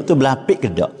sujud tu, berlapik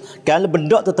ke dak? Kalau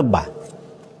bedak tu tebal.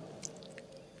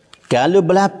 Kalau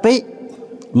berlapik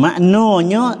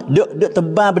maknanya duk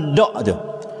tebal bedak tu.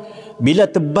 Bila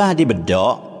tebal di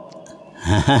bedak,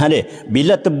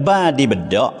 bila tebal di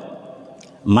bedak,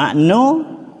 makna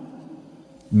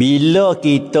bila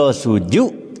kita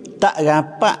sujud tak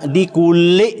rapat di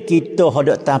kulit kita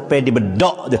hendak tapai di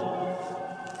bedak tu.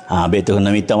 Betul kena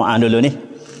minta maaf dulu ni.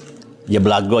 Dia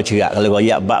belaga cerak kalau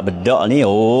royak bab bedak ni.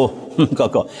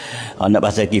 Kok nak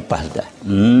pasal kipas dah.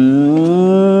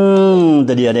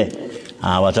 Tu dia deh.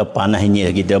 Pasal panas ni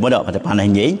kita apa dak? Pasal panas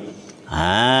ni.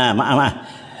 Maaf.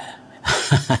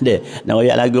 Deh, nak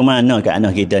royak lagu mana kat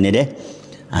anak kita ni deh.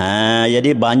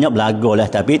 Jadi banyak belaga lah,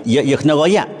 tapi dia kena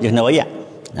royak,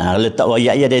 kalau tak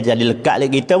royak dia jadi lekat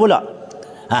lagi kita pula.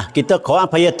 Kita korang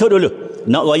payah tu dulu.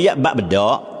 Nak royak bab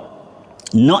bedak,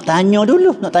 nak tanya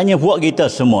buat kita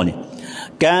semua ni.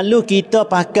 Kalau kita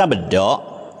pakai bedak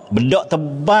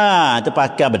tebal tu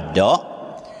pakai bedak,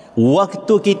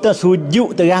 waktu kita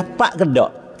sujud terapat ke dak?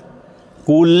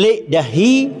 Kulit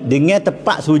dahi dengan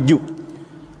tepat sujud.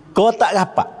 Kau tak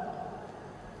rapat.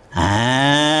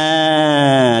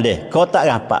 Kau tak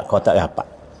rapat.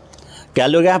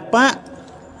 Kalau rapat,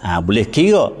 boleh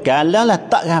kira. Kalau lah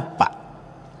tak rapat,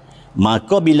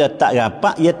 maka bila tak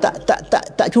rapat, ia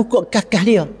tak cukup kakah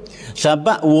dia.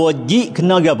 Sebab wajib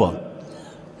kena apa?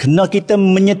 Kena kita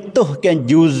menyentuhkan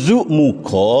juzuk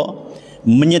muka,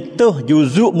 menyentuh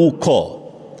juzuk muka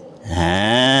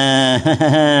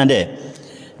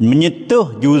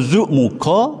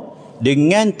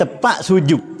dengan tepat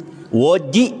sujud.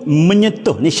 Wajib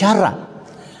menyentuh ni syarat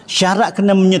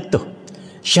kena menyentuh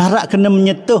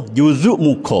juzuk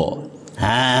muka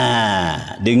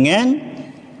dengan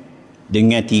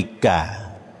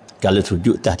tikar. Kalau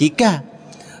sujud tak tikar.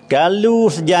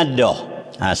 Kalau sejadah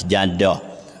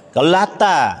kalau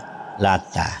latar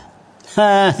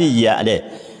siap deh.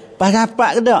 Pas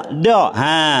rapat ke tak?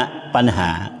 ปัญห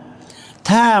า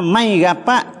ถ้าไม่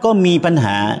rapatก็มีปัญ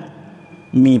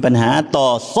หาต่อ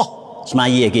sah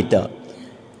semaya kita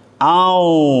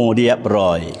dia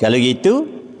beroy kalau gitu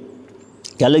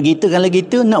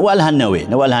nak buat hanawi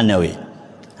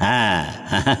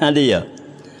dia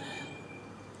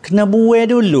kena buai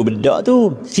dulu bedak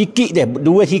tu sikit deh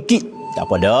dua sikit tak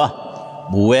apa dah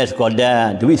buai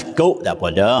sekadar duit sekop tak apa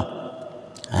dah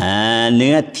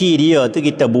ngerti dia tu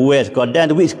kita buai sekadar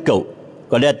duit sekop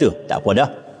sekadar tu tak apa dah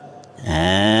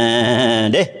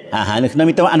kena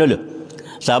minta maaf dulu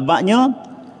sebabnya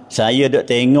saya duk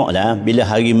tengok lah bila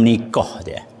hari menikah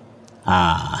dia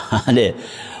dia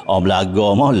belaga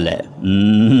molek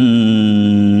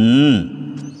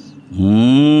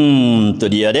tu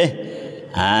dia deh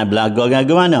belaga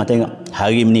ke mana tengok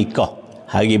hari menikah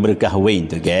hari berkahwin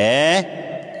tu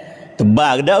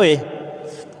tebal ke tak weh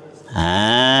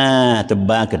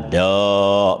tebal ke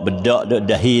tak bedak duk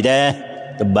dahi dah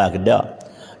tebal ke tak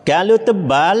kalau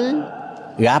tebal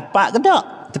rapat ke tak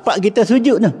tempat kita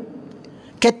sujud tu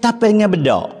kita dengan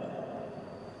bedak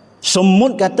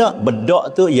semut kata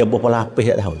bedak tu ia bubuh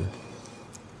lapis tak tahu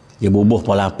dia bubuh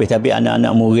lapis tapi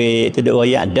anak-anak murid tu duk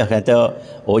royak dah kata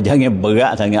jangan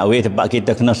berat sangat weh tempat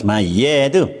kita kena semaya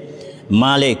tu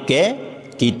malaikat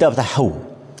kita tahu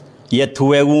dia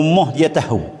tuai rumah dia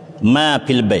tahu ma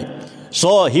fil bait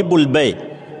sahibul bait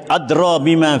adra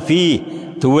bima fi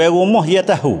tuai rumah dia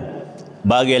tahu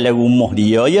bagilah rumah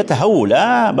dia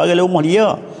tahulah bagilah rumah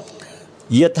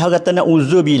dia tahu kata nak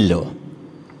uzur bila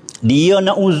dia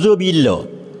nak uzur bila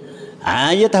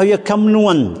dia tahu dia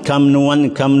kamnuan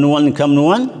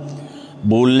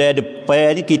bulan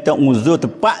depan ni kita uzur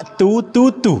tepat tu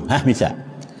misal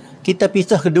kita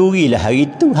pisah keduri lah hari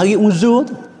tu hari uzur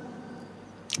tu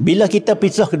bila kita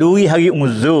pisah keduri hari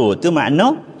uzur tu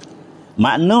maknanya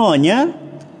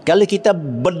kalau kita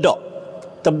bedak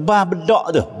tebal bedak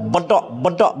tu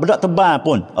bedak tebal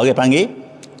pun orang panggil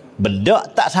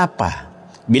bedak tak sapa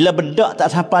bila bedak tak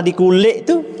sapa di kulit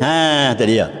tu tu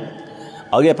dia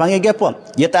orang panggil apa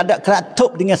dia tak ada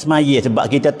keratup dengan semaya sebab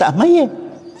kita tak semaya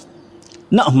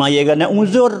nak semaya kan nak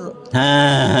uzur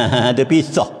dia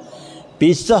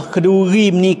pisah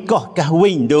keduri menikah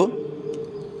kahwin tu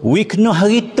kena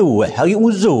hari tu hari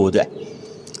uzur tu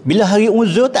bila hari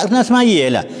uzur tak kena semaya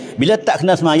lah bila tak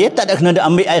kena semaya tak ada kena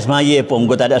ambil air semaya pun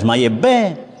kau tak ada semaya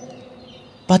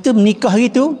lepas tu menikah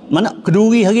hari tu mana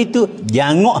keduri hari tu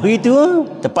jangok hari tu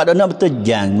tepat dah betul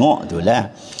jangok tu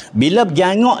lah bila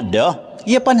jangok dah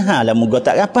ia panha lah moga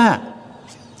tak rapat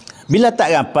bila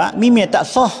tak rapat mimih tak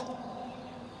sah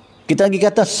kita lagi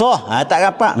kata sah tak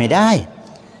rapat medai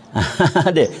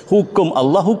hukum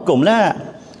Allah hukum lah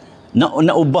nak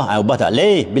ubah tak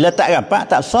boleh bila tak rapat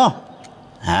tak sah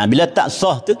bila tak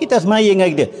sah tu kita semaya dengan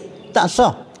kita tak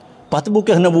sah lepas tu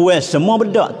bukan kena buai semua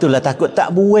bedak tu lah takut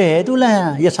tak buai tu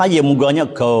lah ya saya muganya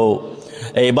kau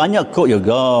banyak kau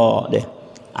juga deh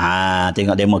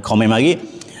tengok demo komen lagi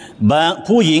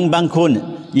ผู้หญิงบางคน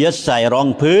ya sai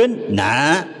rongพื้นหนา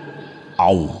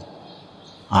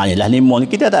นี่lah ni mon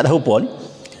kita tak tahu pun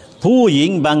ผู้หญิ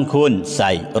งบางคนใ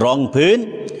ส่รองพื้น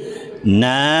หน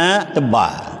าตะบ่า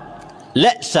แล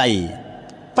ะใส่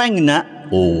แป้งหนา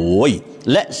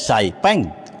และใส่แป้ง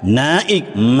หนาอีก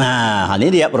นี่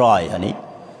เรียบร้อยนี่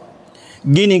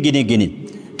gini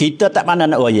kita tak pandai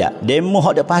nak royak demo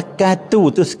hok dak pakai tu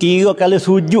sekira kalau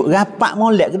sujud rapat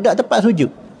molek ke dak tempat sujud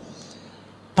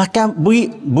pakai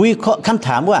buiคำถ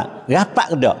ามว่าrapat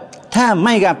ke dakถ้าไ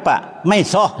ม่rapatไม่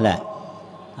ซอlah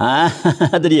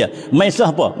tu diaไม่sah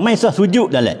apaไม่sah sujud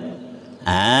dah lah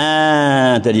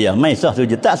tu diaไม่sah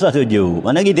sujud tak sah sujud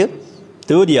mana gitu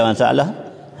tu dia masalah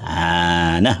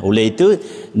nah oleh itu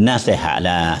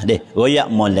nasihatlah deh royak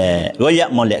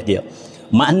molek dia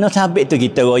makna sabit tu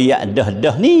kita royak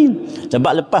dah ni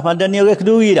sebab lepas pada ni orang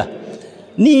keduri dah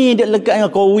ni dek lekat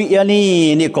dengan covid ya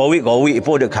ni covid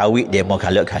pun dek kawit dia mau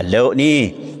kalau ni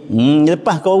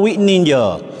lepas covid ni je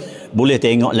boleh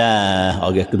tengoklah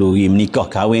orang keduri menikah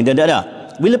kahwin tak ada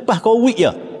bila lepas covid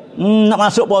je nak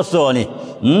masuk puasa ni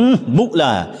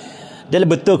buklah dalam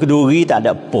betul keduri tak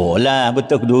ada pola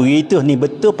betul keduri tu ni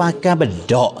betul pakai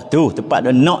bedak tu tempat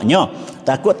naknya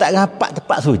takut tak rapat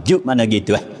tempat sujud mana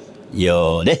gitu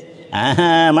yo deh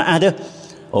maaf tu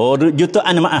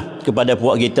jutaan maaf kepada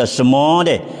puak kita semua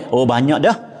deh banyak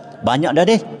dah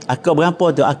deh akak berapa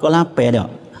tu akak lapar dah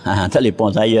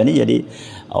telefon saya ni jadi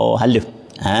halus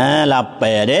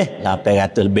lapar deh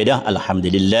 800 lebih dah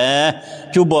alhamdulillah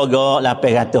cuba gak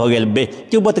 800 orang lebih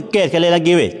cuba tekan sekali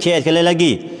lagi weh share sekali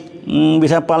lagi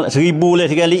bisa 1000 lah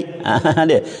sekali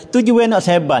tujuan nak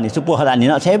sebar ni supaya hari ni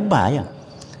nak sebar ya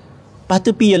lepas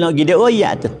tu piye nak pergi dia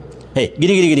royak tu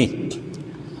gini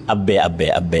abbe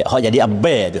hak jadi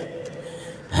abbe tu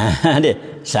Dia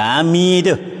sami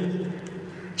tu.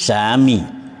 Sami.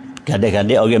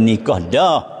 Kadang-kadang orang menikah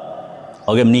dah.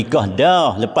 Orang menikah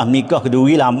dah. Lepas menikah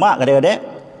keduri lama kadang-kadang.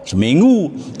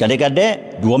 Seminggu.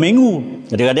 Kadang-kadang 2 minggu.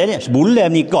 Kadang-kadang sebulan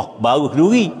menikah. Baru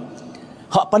keduri.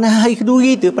 Hak pernah hari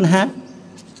keduri tu pernah.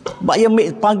 Bak yang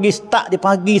pagi start di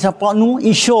pagi sampai nu.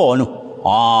 Isya nu.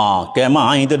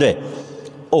 Kemah itu deh.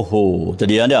 Oh, tu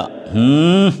dia dah.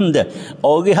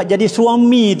 Orang hak jadi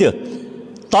suami tu.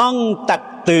 Tang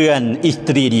takteran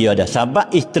isteri dia dah. Sebab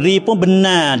isteri pun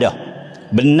benar dah.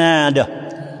 Benar dah.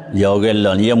 Ya orang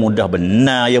lah, dia mudah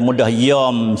benar, dia mudah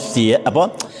yam apa?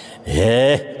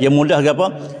 Dia mudah ke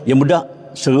apa? Dia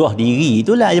mudah serah diri,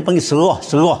 itulah dia panggil serah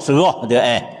tu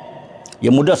Dia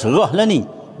mudah serah lah ni.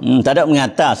 Tak ada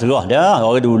mengata serah dah.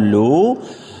 Orang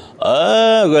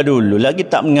dulu lagi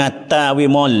tak mengata we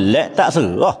molek tak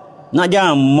serah. Nak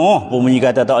jamah pun bunyi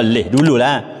kata tak boleh.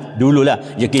 Dululah.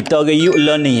 Ya kita orang yuk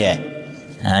lah ni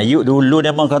yuk dulu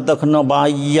dia kata kena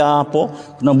bayar apa,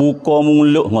 kena buka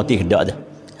mulut mati kedak dah.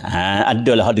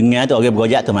 Adalah dengar tu orang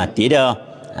berojak tu mati dah.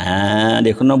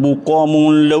 Dia kena buka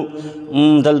mulut.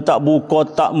 Kalau tak buka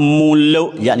tak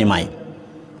mulut yak ni mai.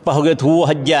 Pas orang tua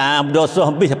hajar berdosa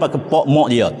habis sampai kepok mak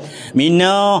dia.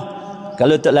 Mina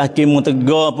kalau tak laki mu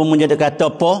tegar pun mu jadi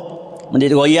kata apa?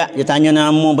 Menjadi royak dia tanya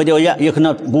nama pada royak dia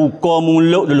kena buka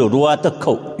mulut dulu 200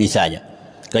 kau misalnya.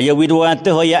 Kalau we 200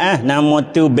 royak nama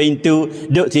tu bintu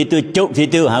duk situ cuk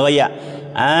situ royak.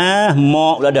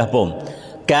 Mak pula dah pun.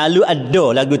 Kalau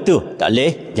ada lagu tu tak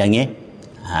leh jangan.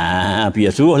 Biar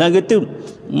suruh lagu tu.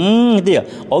 Itu ya.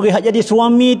 Orang hak jadi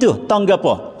suami tu tang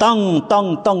gapo? Tang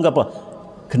gapo?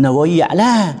 Kena royak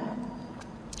lah.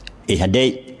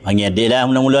 Adik panggil adik lah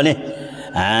mula-mula ni.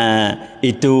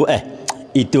 Itu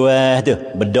tu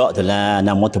bedak tu lah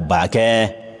nama tebak ke.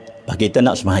 Pas kita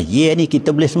nak semaya ni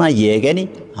kita boleh semaya ke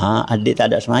ni? Adik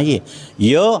tak ada semaya.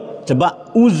 Ya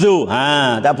sebab uzur.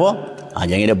 Tak apa.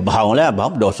 Jangan ada bau lah,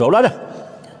 bau dosa lah dah.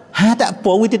 Tak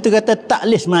apa kita tu kata tak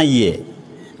boleh semaya.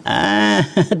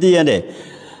 Dia dia.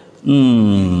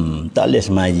 Tak boleh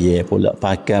semaya pula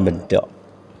pakai bedak.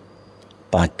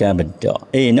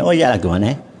 Nak royak lagu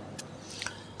mana?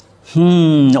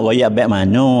 Nak royak baik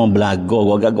mana? Belaga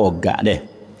gogak-gogak deh.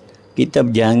 Kita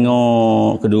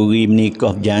berjangan keduri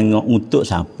menikah berjangan untuk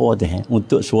siapa tu?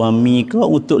 Untuk suami ke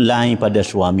untuk lain pada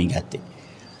suami kata?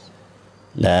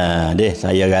 Lah deh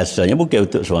saya rasanya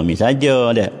bukan untuk suami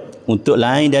saja deh. Untuk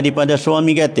lain daripada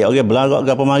suami kata. Orang belagak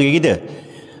ke apa mari kita?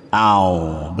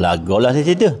 Belagaklah di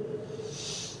situ.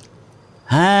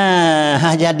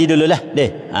 Jadi dululah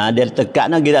deh. Dia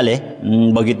tekat nak kita leh.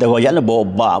 Bagi kita royak lah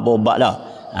bobat lah.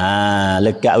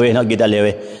 Lekat weh nak kita leh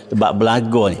weh. Sebab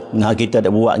belaga ni nak kita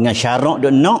dak buat dengan syarak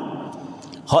dak nak.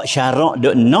 Hak syarak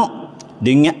dak nak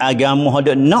dengan agama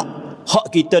dak nak.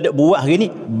 Hak kita dak buat hari ni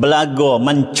belaga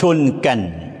mencunkan.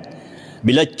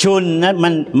 Bila cun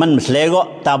man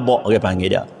selerak tabak orang panggil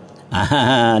dia.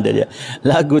 Dia.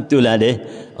 Lagu tu lah deh.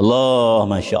 Allah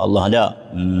masya-Allah dah.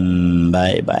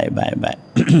 Baik.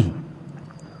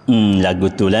 Lagu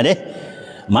tu lah deh.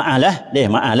 Maaflah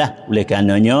oleh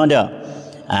karenanya dah.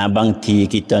 Abang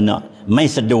ti kita nak mai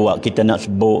sedua kita nak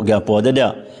sebut ke apa tu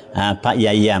dah. Pak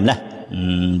Yayam lah.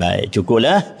 Baik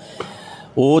cukuplah.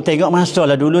 Tengok masa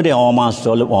lah dulu dia.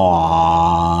 Masa lu.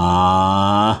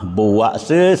 Buat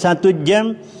 1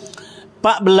 jam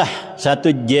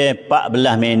 1 jam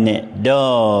 14 minit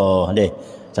dah deh.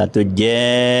 1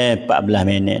 jam 14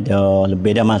 minit dah.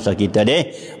 Lebih dah masa kita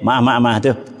deh. Maaf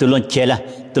tu. Tolong cek lah.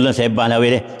 Tolong sebah lah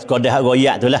weh deh. Sekadar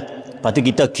royak tu lah. Lepas tu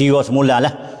kita kira semula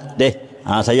lah deh.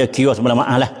 Saya kira semula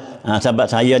maaf lah. Sebab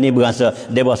saya ni berasa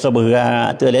dia berasa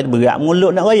berat tu deh. Berat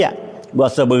mulut nak royak.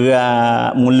 Berasa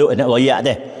berat mulut nak royak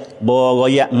deh.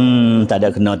 Royak tak ada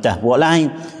kena tah buat lain.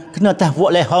 Kena tah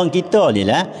buat lehang kita ni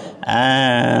lah.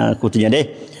 Kutunya deh.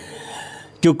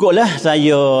 Cukuplah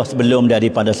saya sebelum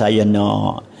daripada saya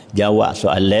nak jawab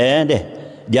soalan deh.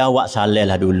 Jawab salam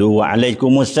lah dulu.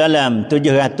 Waalaikumsalam.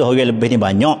 700 orang lebih ni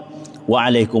banyak.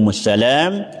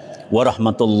 Waalaikumsalam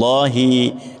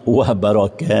warahmatullahi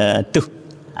wabarakatuh.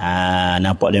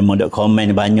 Nampak dia mau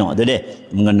komen banyak tu deh.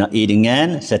 Mengenai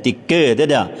dengan stiker tu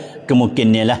dah.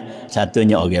 Kemungkinan lah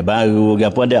satunya orang baru ke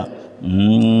apa dah.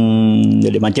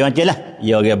 Jadi macam-macam lah.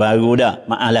 Ya orang baru dah.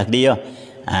 Maaflah dia.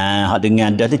 Hak dengar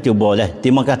dah tu cubalah.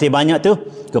 Terima kasih banyak tu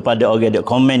kepada orang yang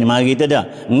komen mari tu dah.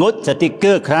 Ngut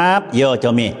stiker kerap ya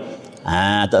comel.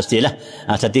 Tak mestilah.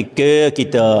 Stiker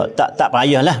kita tak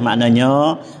payahlah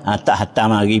maknanya tak hantar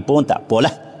mari pun tak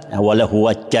apalah. Walau huwa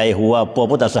cai huwa apa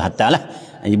pun tak usah hantar lah.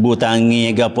 Ibu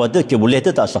tangi ke apa tu boleh tu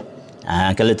tak usah.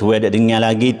 Kalau tu ada dengar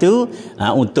lagi tu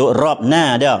untuk rob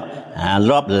nah dah.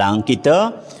 Rob lang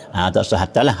kita Tak usah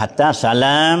hatta lah. Hatta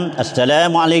salam.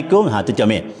 Assalamualaikum. Tu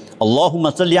comel.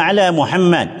 Allahumma salli ala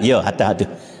Muhammad. Ya, hatta tu.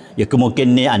 Ya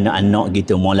kemungkinan ni anak-anak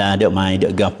gitu mula ada main ada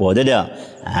gapo tu dah.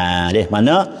 Deh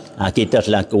mana kita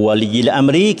selaku wali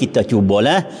amri kita cuba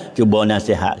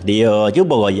nasihat dia,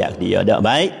 cuba royak dia dak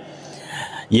baik.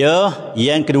 Ya,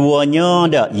 yang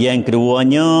keduanya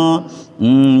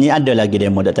ni ada lagi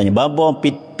demo dak tanya babo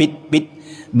pit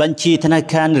banci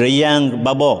tanakan riang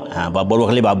babo. Babo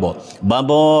dua kali babo.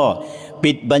 Babo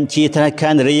pit banci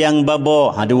tanakan riang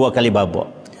babo. Dua kali babo.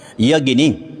 Ya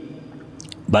gini.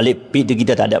 Balik pit tu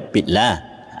kita tak ada pit lah.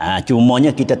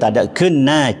 Cumanya kita tak ada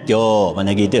kenaco.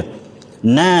 Mana gitu.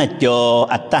 Naco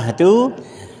atas tu.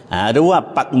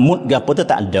 Ruap pak mut gapo tu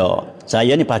tak ada.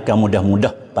 Saya ni pakai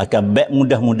mudah-mudah. Pakai beg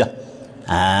mudah-mudah.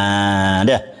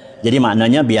 Dah. Jadi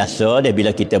maknanya biasa dia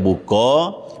bila kita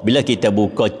buka. Bila kita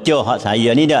buka coh hak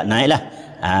saya ni dah naik lah.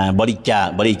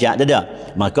 Bericak tu dah.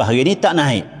 Maka hari ni tak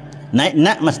naik. Naik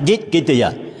nak masjid gitu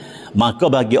ya.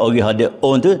 Maka bagi orang ada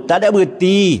on tu tak ada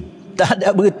berhenti. Tak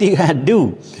ada berhenti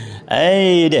radu.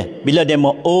 Bila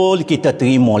demo all kita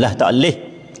terimalah, tak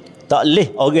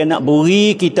leh orang nak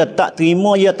beri kita tak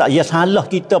terima, ya tak ya salah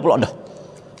kita pula dah.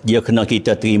 Dia kena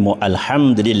kita terima.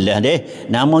 Alhamdulillah deh.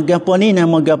 Nama gapo ni?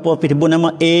 Nama gapo sebut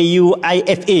nama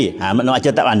AUIFA. Makna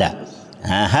macam tak pandai.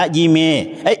 Haji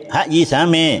me. Haji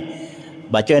same.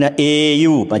 Baca na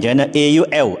AU, baca na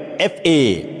AUL, FA.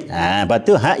 Lepas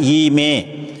tu haji me.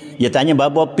 Dia tanya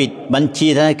babo pit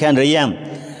banci kan riang.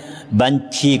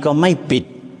 Banci kau mai pit.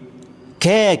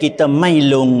 Ke kita mai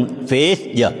long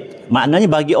face je. Maknanya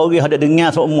bagi orang yang ada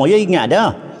dengar semua ya ingat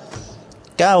dah.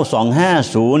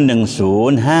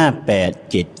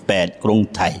 920105878 Krung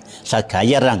Thai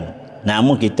Sakayarang.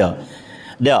 Nama kita.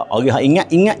 Dah orang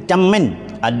ingat camen.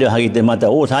 Ada hari tu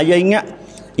mata saya ingat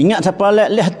siapa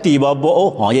leh hati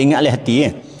babo ya ingat leh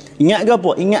hati Ingat ke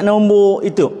apa? Ingat nombor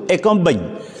itu akaun bank.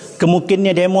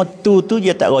 Kemungkinan demo tu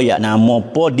dia tak royak nama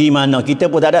apa di mana kita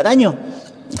pun tak ada tanya.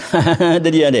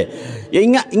 Dia ada. Ya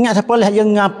ingat siapa lah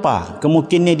yang ngapa.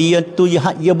 Kemungkinan dia tu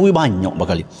dia bui banyak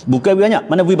berkali. Bukan banyak,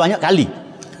 mana bui banyak kali.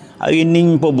 Hari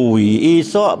ni pun bui,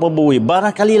 esok pun bui.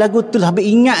 Barangkali lagu tu habis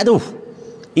ingat tu.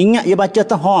 Ingat dia baca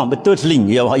tu, betul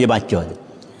seling dia baca tu.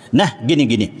 Nah, gini.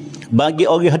 Bagi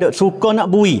orang yang suka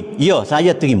nak bui, ya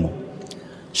saya terima.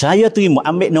 Saya terima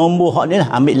ambil nombor hak ni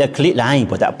lah, ambil lah klik lain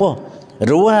pun tak apa.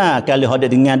 Ruang kalau ada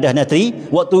dengar dah nanti,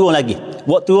 waktu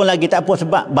turun lagi tak apa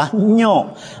sebab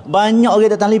banyak orang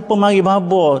tak telefon mari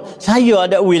babo. Saya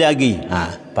ada ui lagi.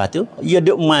 Lepas tu dia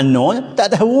duk mana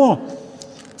tak tahu.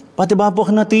 Lepas tu babo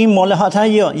kena terima lah hak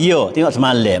saya. Ya, tengok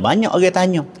semalam banyak orang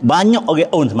tanya. Banyak orang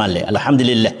on semalam.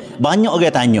 Alhamdulillah. Banyak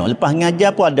orang tanya. Lepas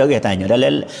ngajar pun ada orang tanya.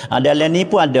 Dalam ni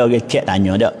pun ada orang cek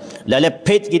tanya dak. Dalam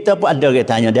page kita pun ada orang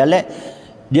tanya.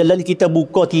 Dia lalu kita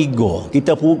buka tiga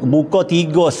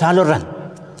saluran.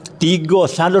 Tiga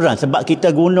saluran sebab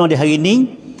kita guna di hari ni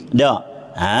dak.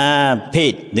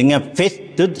 Page dengan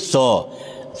face tu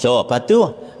lepas tu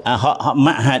hak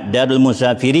Ma'had Darul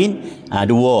Musafirin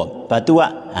dua. Lepas tu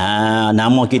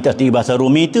nama kita di bahasa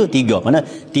Rumi tu tiga. Mana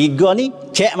tiga ni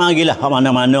cek marilah hak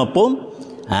mana-mana pun.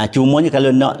 Cumanya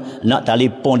kalau nak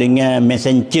telefon dengan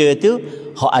messenger tu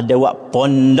hak ada wak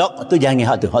pondok tu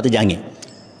jangan hak tu jangan.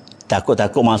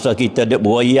 Takut-takut masa kita duk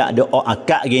beroyak, duk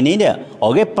akak gini dia.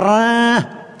 Orang perah.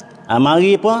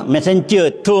 Mari apa?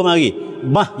 Messenger tu mari.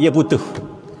 Bah dia putus.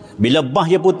 Bila bah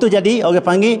dia putus jadi orang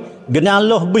panggil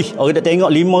genalah bis. Orang dah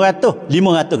tengok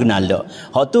 500 genalah.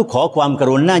 Hak tu kuam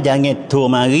keruna jangan tu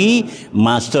mari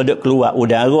masa duk keluar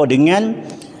udara dengan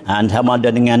sama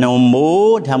ada dengan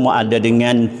nombor, sama ada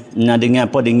dengan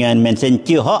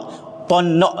messenger hak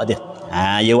pondok dia.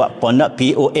 Ya wak pondok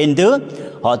PON tu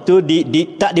hak tu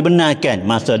tak dibenarkan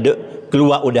masa duk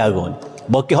keluar udara.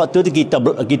 Bagi hak tu kita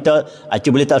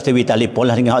boleh tak sewi telefon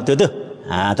lah dengan hak tu.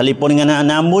 Telefon dengan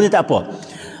nombor ni tak apa.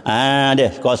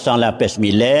 Dia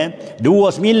 089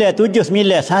 2979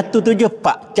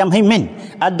 174 jam himen.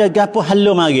 Ada gapo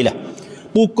halo marilah.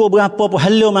 Pukul berapa pun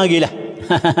halo marilah.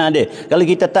 Dia kalau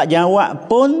kita tak jawab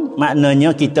pun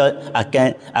maknanya kita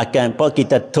akan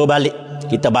kita terbalik.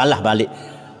 Kita balas balik.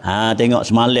 Tengok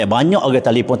semalam banyak orang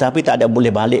telefon tapi tak ada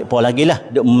boleh balik apa lagi lah.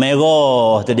 Duk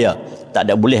merah tu dia. Tak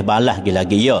ada boleh balas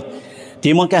lagi ya.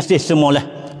 Terima kasih semualah.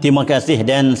 Terima kasih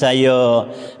dan saya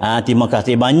terima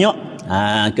kasih banyak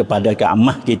kepada Kak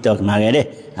Amah kita kemarin deh.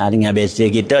 Dengan biasa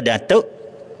kita Datuk.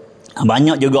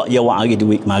 Banyak juga dia wak hari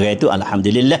duit kemarin tu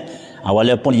alhamdulillah.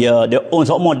 Walaupun dia own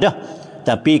semua dah.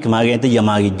 Tapi kemarin tu dia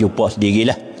mari jumpa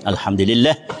sendirilah.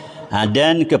 Alhamdulillah.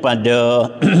 Dan kepada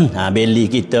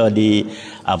beli kita di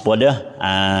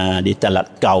di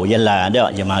Talat Kau jelah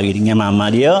ada dia mari dengan mama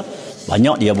dia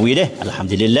banyak dia beri deh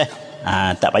alhamdulillah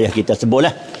Tak payah kita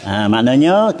sebutlah.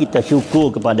 Maknanya kita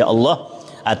syukur kepada Allah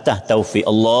atas taufik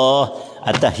Allah,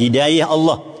 atas hidayah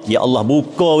Allah. Ya Allah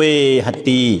buka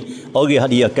hati orang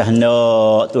dia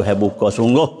kehendak Tuhan buka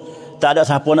sungguh. Tak ada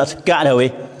siapa nak sekat dah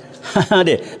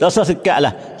dia rasa sekat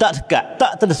lah, tak sekat,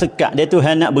 tak tersekat. Dia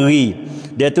Tuhan nak beri,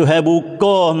 dia Tuhan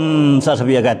buka.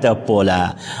 Saya kata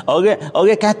apalah,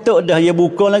 orang kata dah dia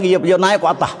buka lagi, dia naik ke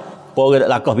atas. Orang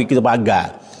lakah fikir terbagai.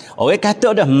 Orang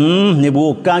kata dah ni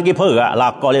bukan lagi perak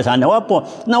lakah di sana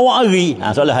apa nak wari.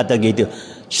 Soalah kata gitu,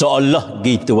 seolah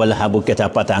gitu walah bukan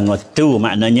apa tangga tu.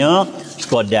 Maknanya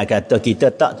sekadar kata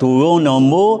kita tak turun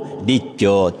nombor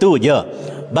dico tu je.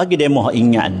 Bagi demo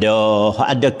ingat dah,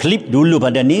 ada klip dulu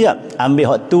pada ni tak?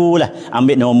 Ambil hak tu lah,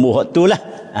 ambil nombor hak tu lah.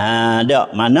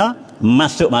 Dak mana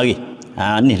masuk mari.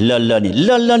 Ni lala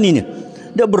ni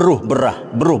dak beruh berah.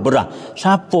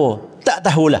 Siapa? Tak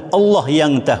tahulah. Allah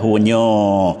yang tahunya.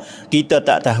 Kita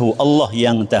tak tahu, Allah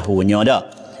yang tahunya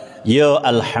dak. Ya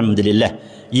alhamdulillah.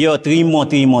 Ya terima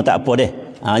tak apa deh.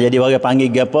 Jadi orang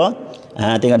panggil apa?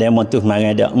 Tengok demo tu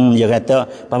marah dak. Dia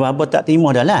kata apa-apa tak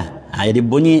terima dah lah. Jadi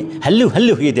bunyi halu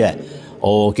gitu.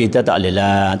 Oh kita tak boleh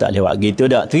lah, tak boleh buat gitu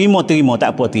dak. Terima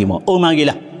tak apa terima. Oh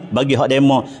marilah. Bagi hak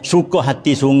demo suka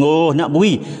hati sungguh nak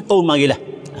beri. Oh marilah.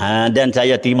 Dan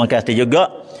saya terima kasih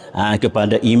juga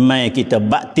kepada email kita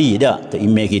bakti dak.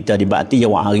 Email kita di bakti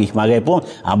yang hari kemarin pun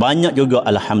banyak juga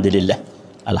alhamdulillah.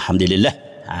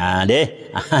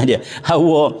 Dia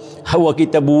hawa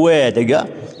kita buat juga.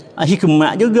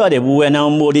 Hikmat juga dia buat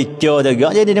nombor dico juga.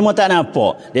 Jadi dia mau tak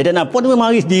nampak. Dia tak nampak dia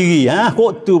mari sendiri.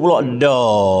 Kok tu pula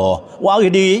dah.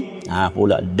 Waris diri.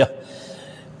 Pula dah.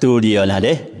 Tu dia lah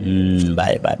deh.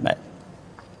 Baik.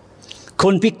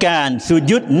 Kun pikan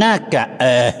sujud nakak.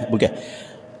 Bukan.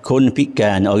 Kun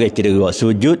pikan orang cedera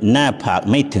sujud napak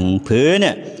ไม่ถึงพื้นเ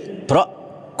นี่ยเพราะ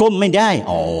ก้มไม่ได้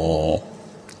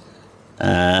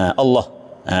อัลลอฮ์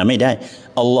ไม่ได้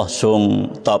อัลลอฮ์ทรง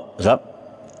ตอบรับ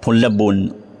ผลบุญ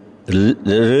ห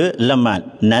รือละหมาด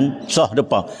นั้นซอหรือ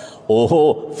เปล่า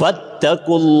ฟัตตะ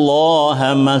กุลลอฮะ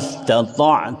มัสตะฏ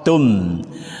อตุม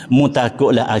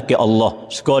mutakuklah akan Allah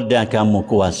sekadar kamu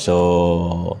kuasa.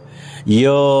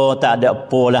 Yo tak ada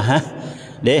apalah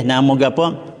nama apa?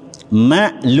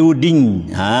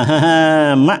 Makluding.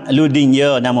 Makluding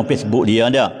ya nama Facebook dia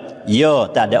dah.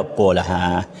 Ya tak ada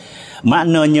apalah.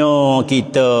 Maknanya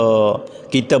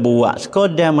kita buat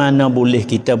sekadar mana boleh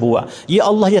kita buat. Ya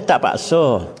Allah dia tak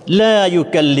paksa. La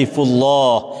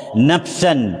yukallifullah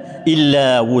nafsan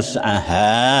illa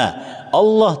wus'aha.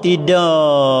 Allah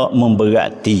tidak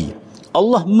memberati.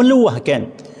 Allah meluahkan.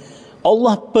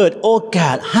 Allah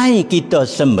berokat hai kita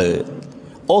semua.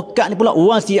 Okat ni pula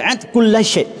wasi'at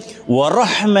kullasyai wa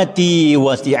rahmati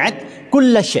wasi'at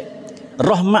kullasyai.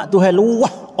 Rahmat Tuhan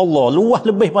luah. Allah luah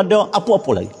lebih pada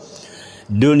apa-apa lagi.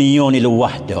 Dunia ni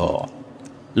luah dah.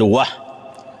 Luah.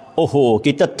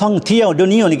 Kita ท่องเที่ยว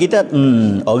dunia ni kita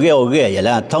orang-orang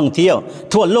jelah ท่องเที่ยว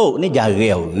ทั่วโลกนี่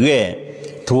jarang orang.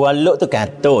 ทั่วโลกtu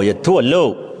kata je ทั่วโล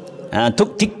ก ทุก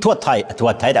ทิศทั่วไท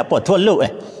ยtak apa ทั่วโลก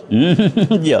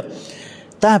ya.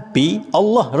 Tapi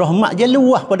Allah rahmat dia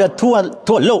luah padaทั่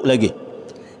วโลก lagi.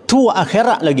 ทั่ว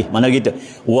akhirat lagi. Mana gitu.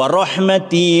 Wa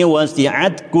rahmati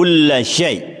wasi'at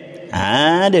kullasyai.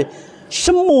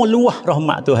 Semua luah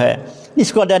rahmat Tuhan. Ni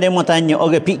sekadar dia mau tanya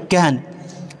orang fikkan.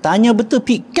 Tanya betul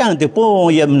fikkan tu pun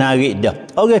yang menarik dah.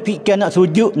 Orang fikkan nak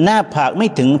sujud napak ไม่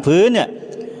ถึงพื้นเนี่ย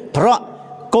เพราะ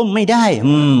ก้มไม่ได้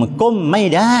ก้มไม่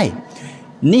ได้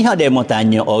Ni hak dia mau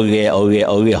tanya orang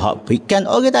hak fikkan.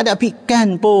 Orang tak ada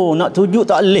fikkan pun nak sujud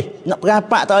tak boleh, nak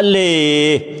berapat tak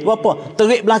boleh. Apa?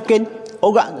 Terik belakang.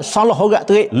 Orang salah orang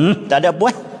terik. Tak ada apa.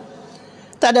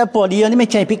 Tak ada apa. Dia ni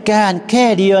macam fikkan.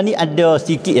 Ke dia ni ada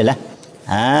sikit jelah.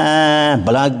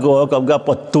 Belaga ke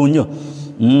apa tunjuk.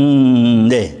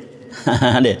 Deh.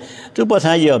 Tu pun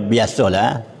saya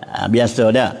biasalah. Biasa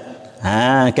dah.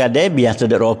 Kadang biasa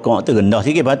duk rokok tu rendah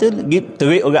sikit, lepas tu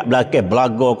terik orang belakang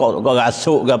belaga kau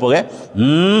rasuk ke apa kan.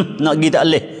 Nak pergi tak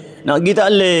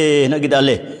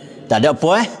boleh. Tak ada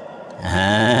apa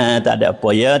tak ada apa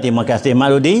ya. Terima kasih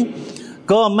Maludi.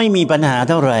 Kau ไม่มีปัญหา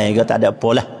เท่าไหร่ก็ tak ada apa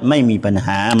lah. ไม่มีปัญห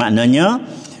า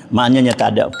maknanya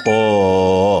tak ada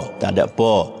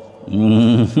apa.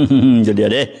 Jadi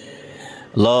deh.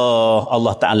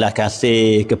 Allah Ta'ala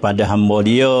kasih kepada hamba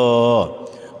dia.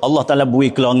 Allah Ta'ala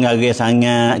beri kelonggaran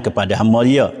sangat kepada hamba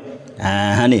dia.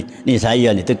 Ni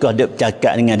saya ni tekah duk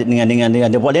cakap dengan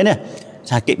depa dia ni.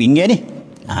 Sakit pinggang ni.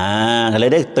 Kalau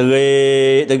dia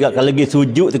terik tegak, kalau lagi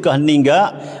sujud tekah ni enggak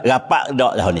rapat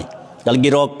dak dah ni. Kalau lagi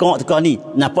rokok tekah ni,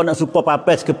 napa nak supaya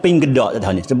papai sekeping gedak dah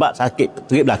ni sebab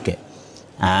sakit terik belakang.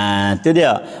 Tu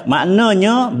dia.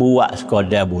 Maknanya buat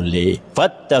sekadar boleh.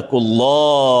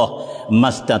 Fattaqullah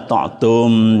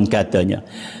mastata'tum katanya.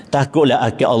 Takutlah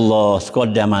akan Allah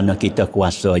sekadar mana kita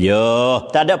kuasa ya.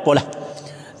 Tak ada apalah.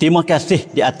 Terima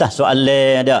kasih di atas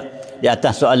soalan ada. Di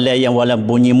atas soalan yang walaupun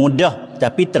bunyi mudah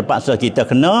tapi terpaksa kita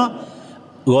kena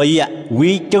royak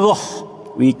wicerah.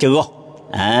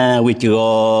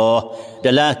 Wicerah.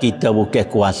 Dalam kita bukan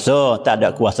kuasa, tak ada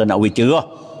kuasa nak wicerah.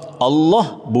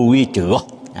 Allah beri cerah.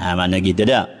 Mana gitu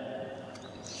dah.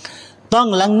 Tong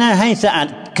langna hai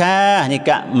saat ka ni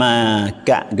kak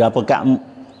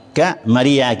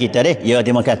Maria kita deh. Ya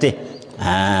terima kasih.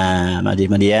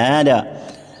 Maria dah.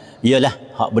 Yalah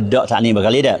hak bedak saat ni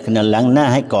berkali dah kena langna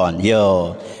hai kon.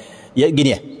 Ya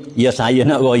gini ya. Ya saya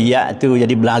nak royak tu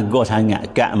jadi belaga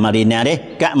sangat Kak Marina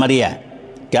deh. Kak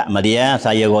Maria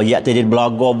saya royak tu jadi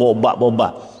belaga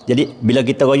bobak. Jadi bila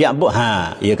kita royak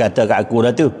dia kata kat aku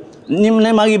dah tu. Ni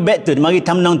mari back tu, mari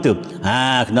tamnang tu.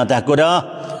 Kena takut dah.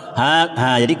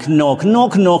 Jadi kena.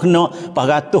 400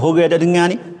 orang dah dengar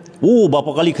ni.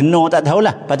 Berapa kali kena tak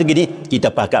tahulah. Lepas tu gini,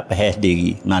 kita pakat pahal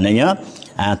sendiri. Maknanya,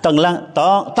 tong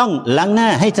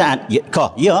langna hai saat. Ya.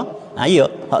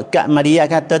 Kak Maria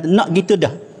kata, nak gitu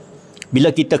dah. Bila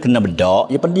kita kena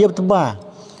bedak, dia bertebar.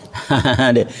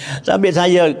 Sambil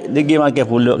saya pergi makan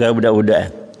pulut ke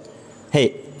budak-budak.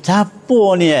 Hei, siapa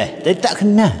ni Saya tak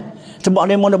kenal. Sebab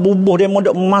dia nak bubuh, dia nak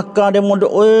makan, dia nak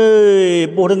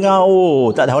buh dengar,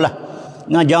 tak tahulah.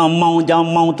 Dengan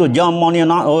jamau tu, jamau ni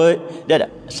nak, dia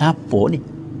siapa ni?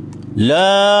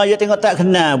 Lah, dia tengok tak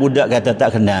kenal, budak kata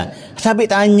tak kenal. Sambil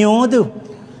tanya tu,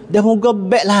 dia moga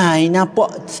beg lain,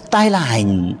 nampak style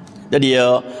lain. Jadi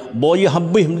dia, boya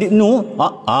habis nu,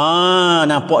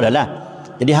 nampak dah lah.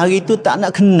 Jadi hari tu tak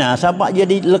nak kenal, sebab dia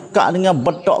lekat dengan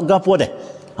betok ke apa dah.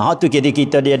 Tu jadi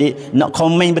kita nak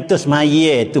komen betul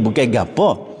semaya tu bukan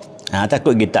gapo.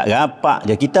 Takut kita tak rapak.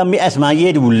 Dia kita ambil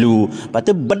semaya dulu. Lepas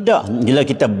tu bedak. Bila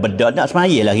kita bedak nak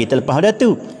semaya lah kita lepas dah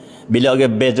tu. Bila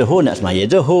orang berzuhur nak semaya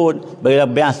zuhur. Bila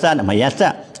biasa nak semaya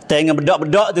asar. Tengah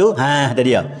bedak-bedak tu. Tadi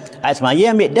dia. Semaya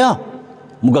ambil dah.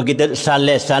 Muka kita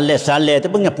saleh tu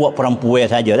pengen puak perempuan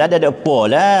saja. Tak ada apa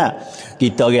lah.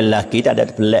 Kita orang lelaki tak ada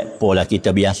pelak apa lah. Kita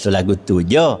biasa lagu tu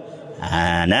je.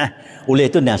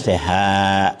 Oleh itu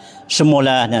nasihat.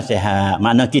 Semula nasihat.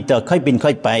 Mana kita koi bin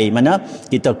koi pai. Mana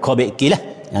kita kobeki lah.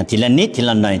 Tilan ni.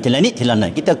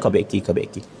 Kita kobeki.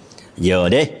 Ya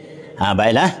deh.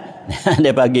 Baiklah.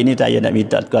 Dari pagi ni saya nak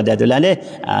minta kepada tulan deh.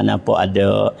 Nampak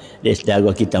ada di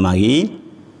saudara kita mari.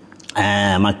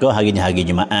 Maka hari ni hari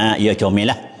Jumaat. Ya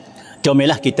comel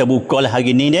lah kita buka lah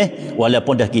hari ni deh.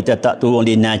 Walaupun dah kita tak turun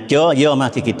di naca. Ya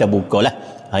masih kita buka lah.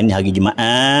 Hari ni hari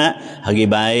Jumaat, hari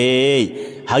baik.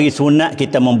 Hari sunat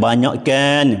kita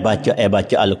membanyakkan baca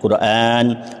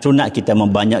Al-Quran. Sunat kita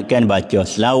membanyakkan baca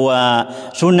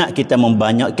selawat. Sunat kita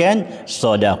membanyakkan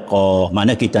sedekah.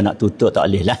 Mana kita nak tutup tak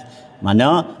boleh lah.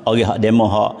 Mana orang hak demo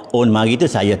hak mari tu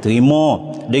saya terima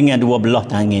dengan dua belah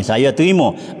tangan. Saya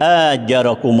terima.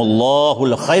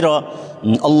 Ajarakumallahul khaira.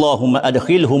 Allahumma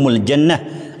adkhilhumul jannah.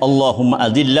 Allahumma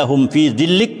azillahum fi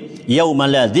zillik yauma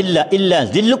la zilla illa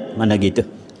zilluk. Mana gitu.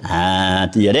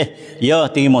 Tu ya deh. Ya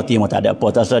terima tak ada apa.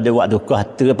 Tak ada buat duka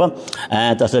hati apa.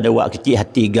 Tak ada buat kecil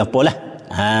hati gapolah.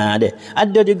 Deh.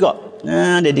 Ada juga.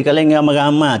 Dia di kalangan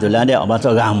ramai tu lah dia.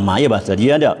 Bahasa ramai ya bahasa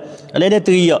dia ada. Kalau dia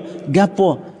teriak,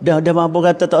 gapo? Dah apa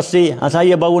kata tak sih.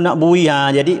 Saya baru nak bui.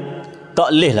 Jadi tak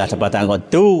leh lah sepatang kau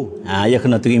tu. Ya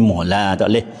kena terima lah.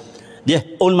 Tak leh. Dia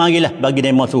marilah bagi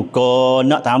demo suka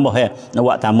nak tambah nak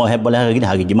buat tambah boleh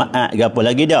hari Jumaat gapo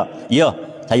lagi dah. Ya,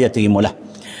 saya terimalah.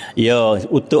 Ya,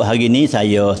 untuk hari ni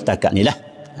saya setakat ni lah.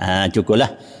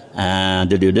 Cukuplah.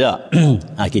 Duduk.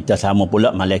 Kita sama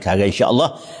pula malam hari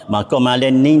insya-Allah. Maka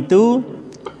malam ni tu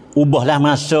ubahlah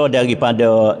masa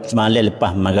daripada semalam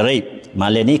lepas maghrib.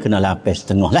 Malam ni kena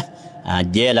 8:30 lah.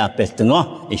 Dia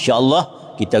 8:30 insya-Allah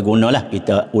kita gunalah,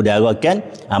 kita udarakan.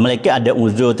 Malaikat ada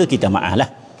uzur tu kita maaf lah.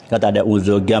 Kalau tak ada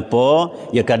uzur gapo,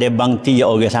 ya kadang bangti ya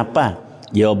orang siapa.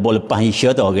 Ya boleh lepas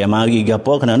isya tu orang mari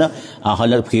gapo kena nak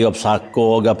kalau kira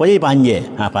sako gapo jadi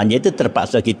panjang. Panjang tu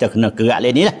terpaksa kita kena kerak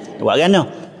lain ni lah. Buat gana.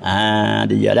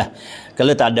 Dia dah.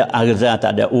 Kalau tak ada arza,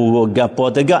 tak ada urut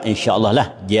gapo tegak, insya-Allah lah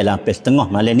dia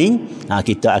 8:30 malam ni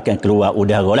kita akan keluar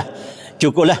udara lah.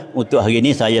 Cukuplah untuk hari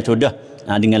ni saya sudah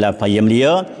dengan lafaz yang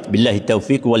mulia. Billahi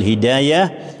taufiq wal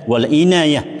hidayah wal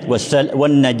inayah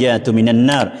wan najatu minan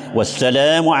nar.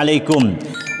 Wassalamu alaikum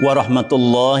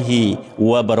warahmatullahi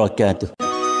wabarakatuh.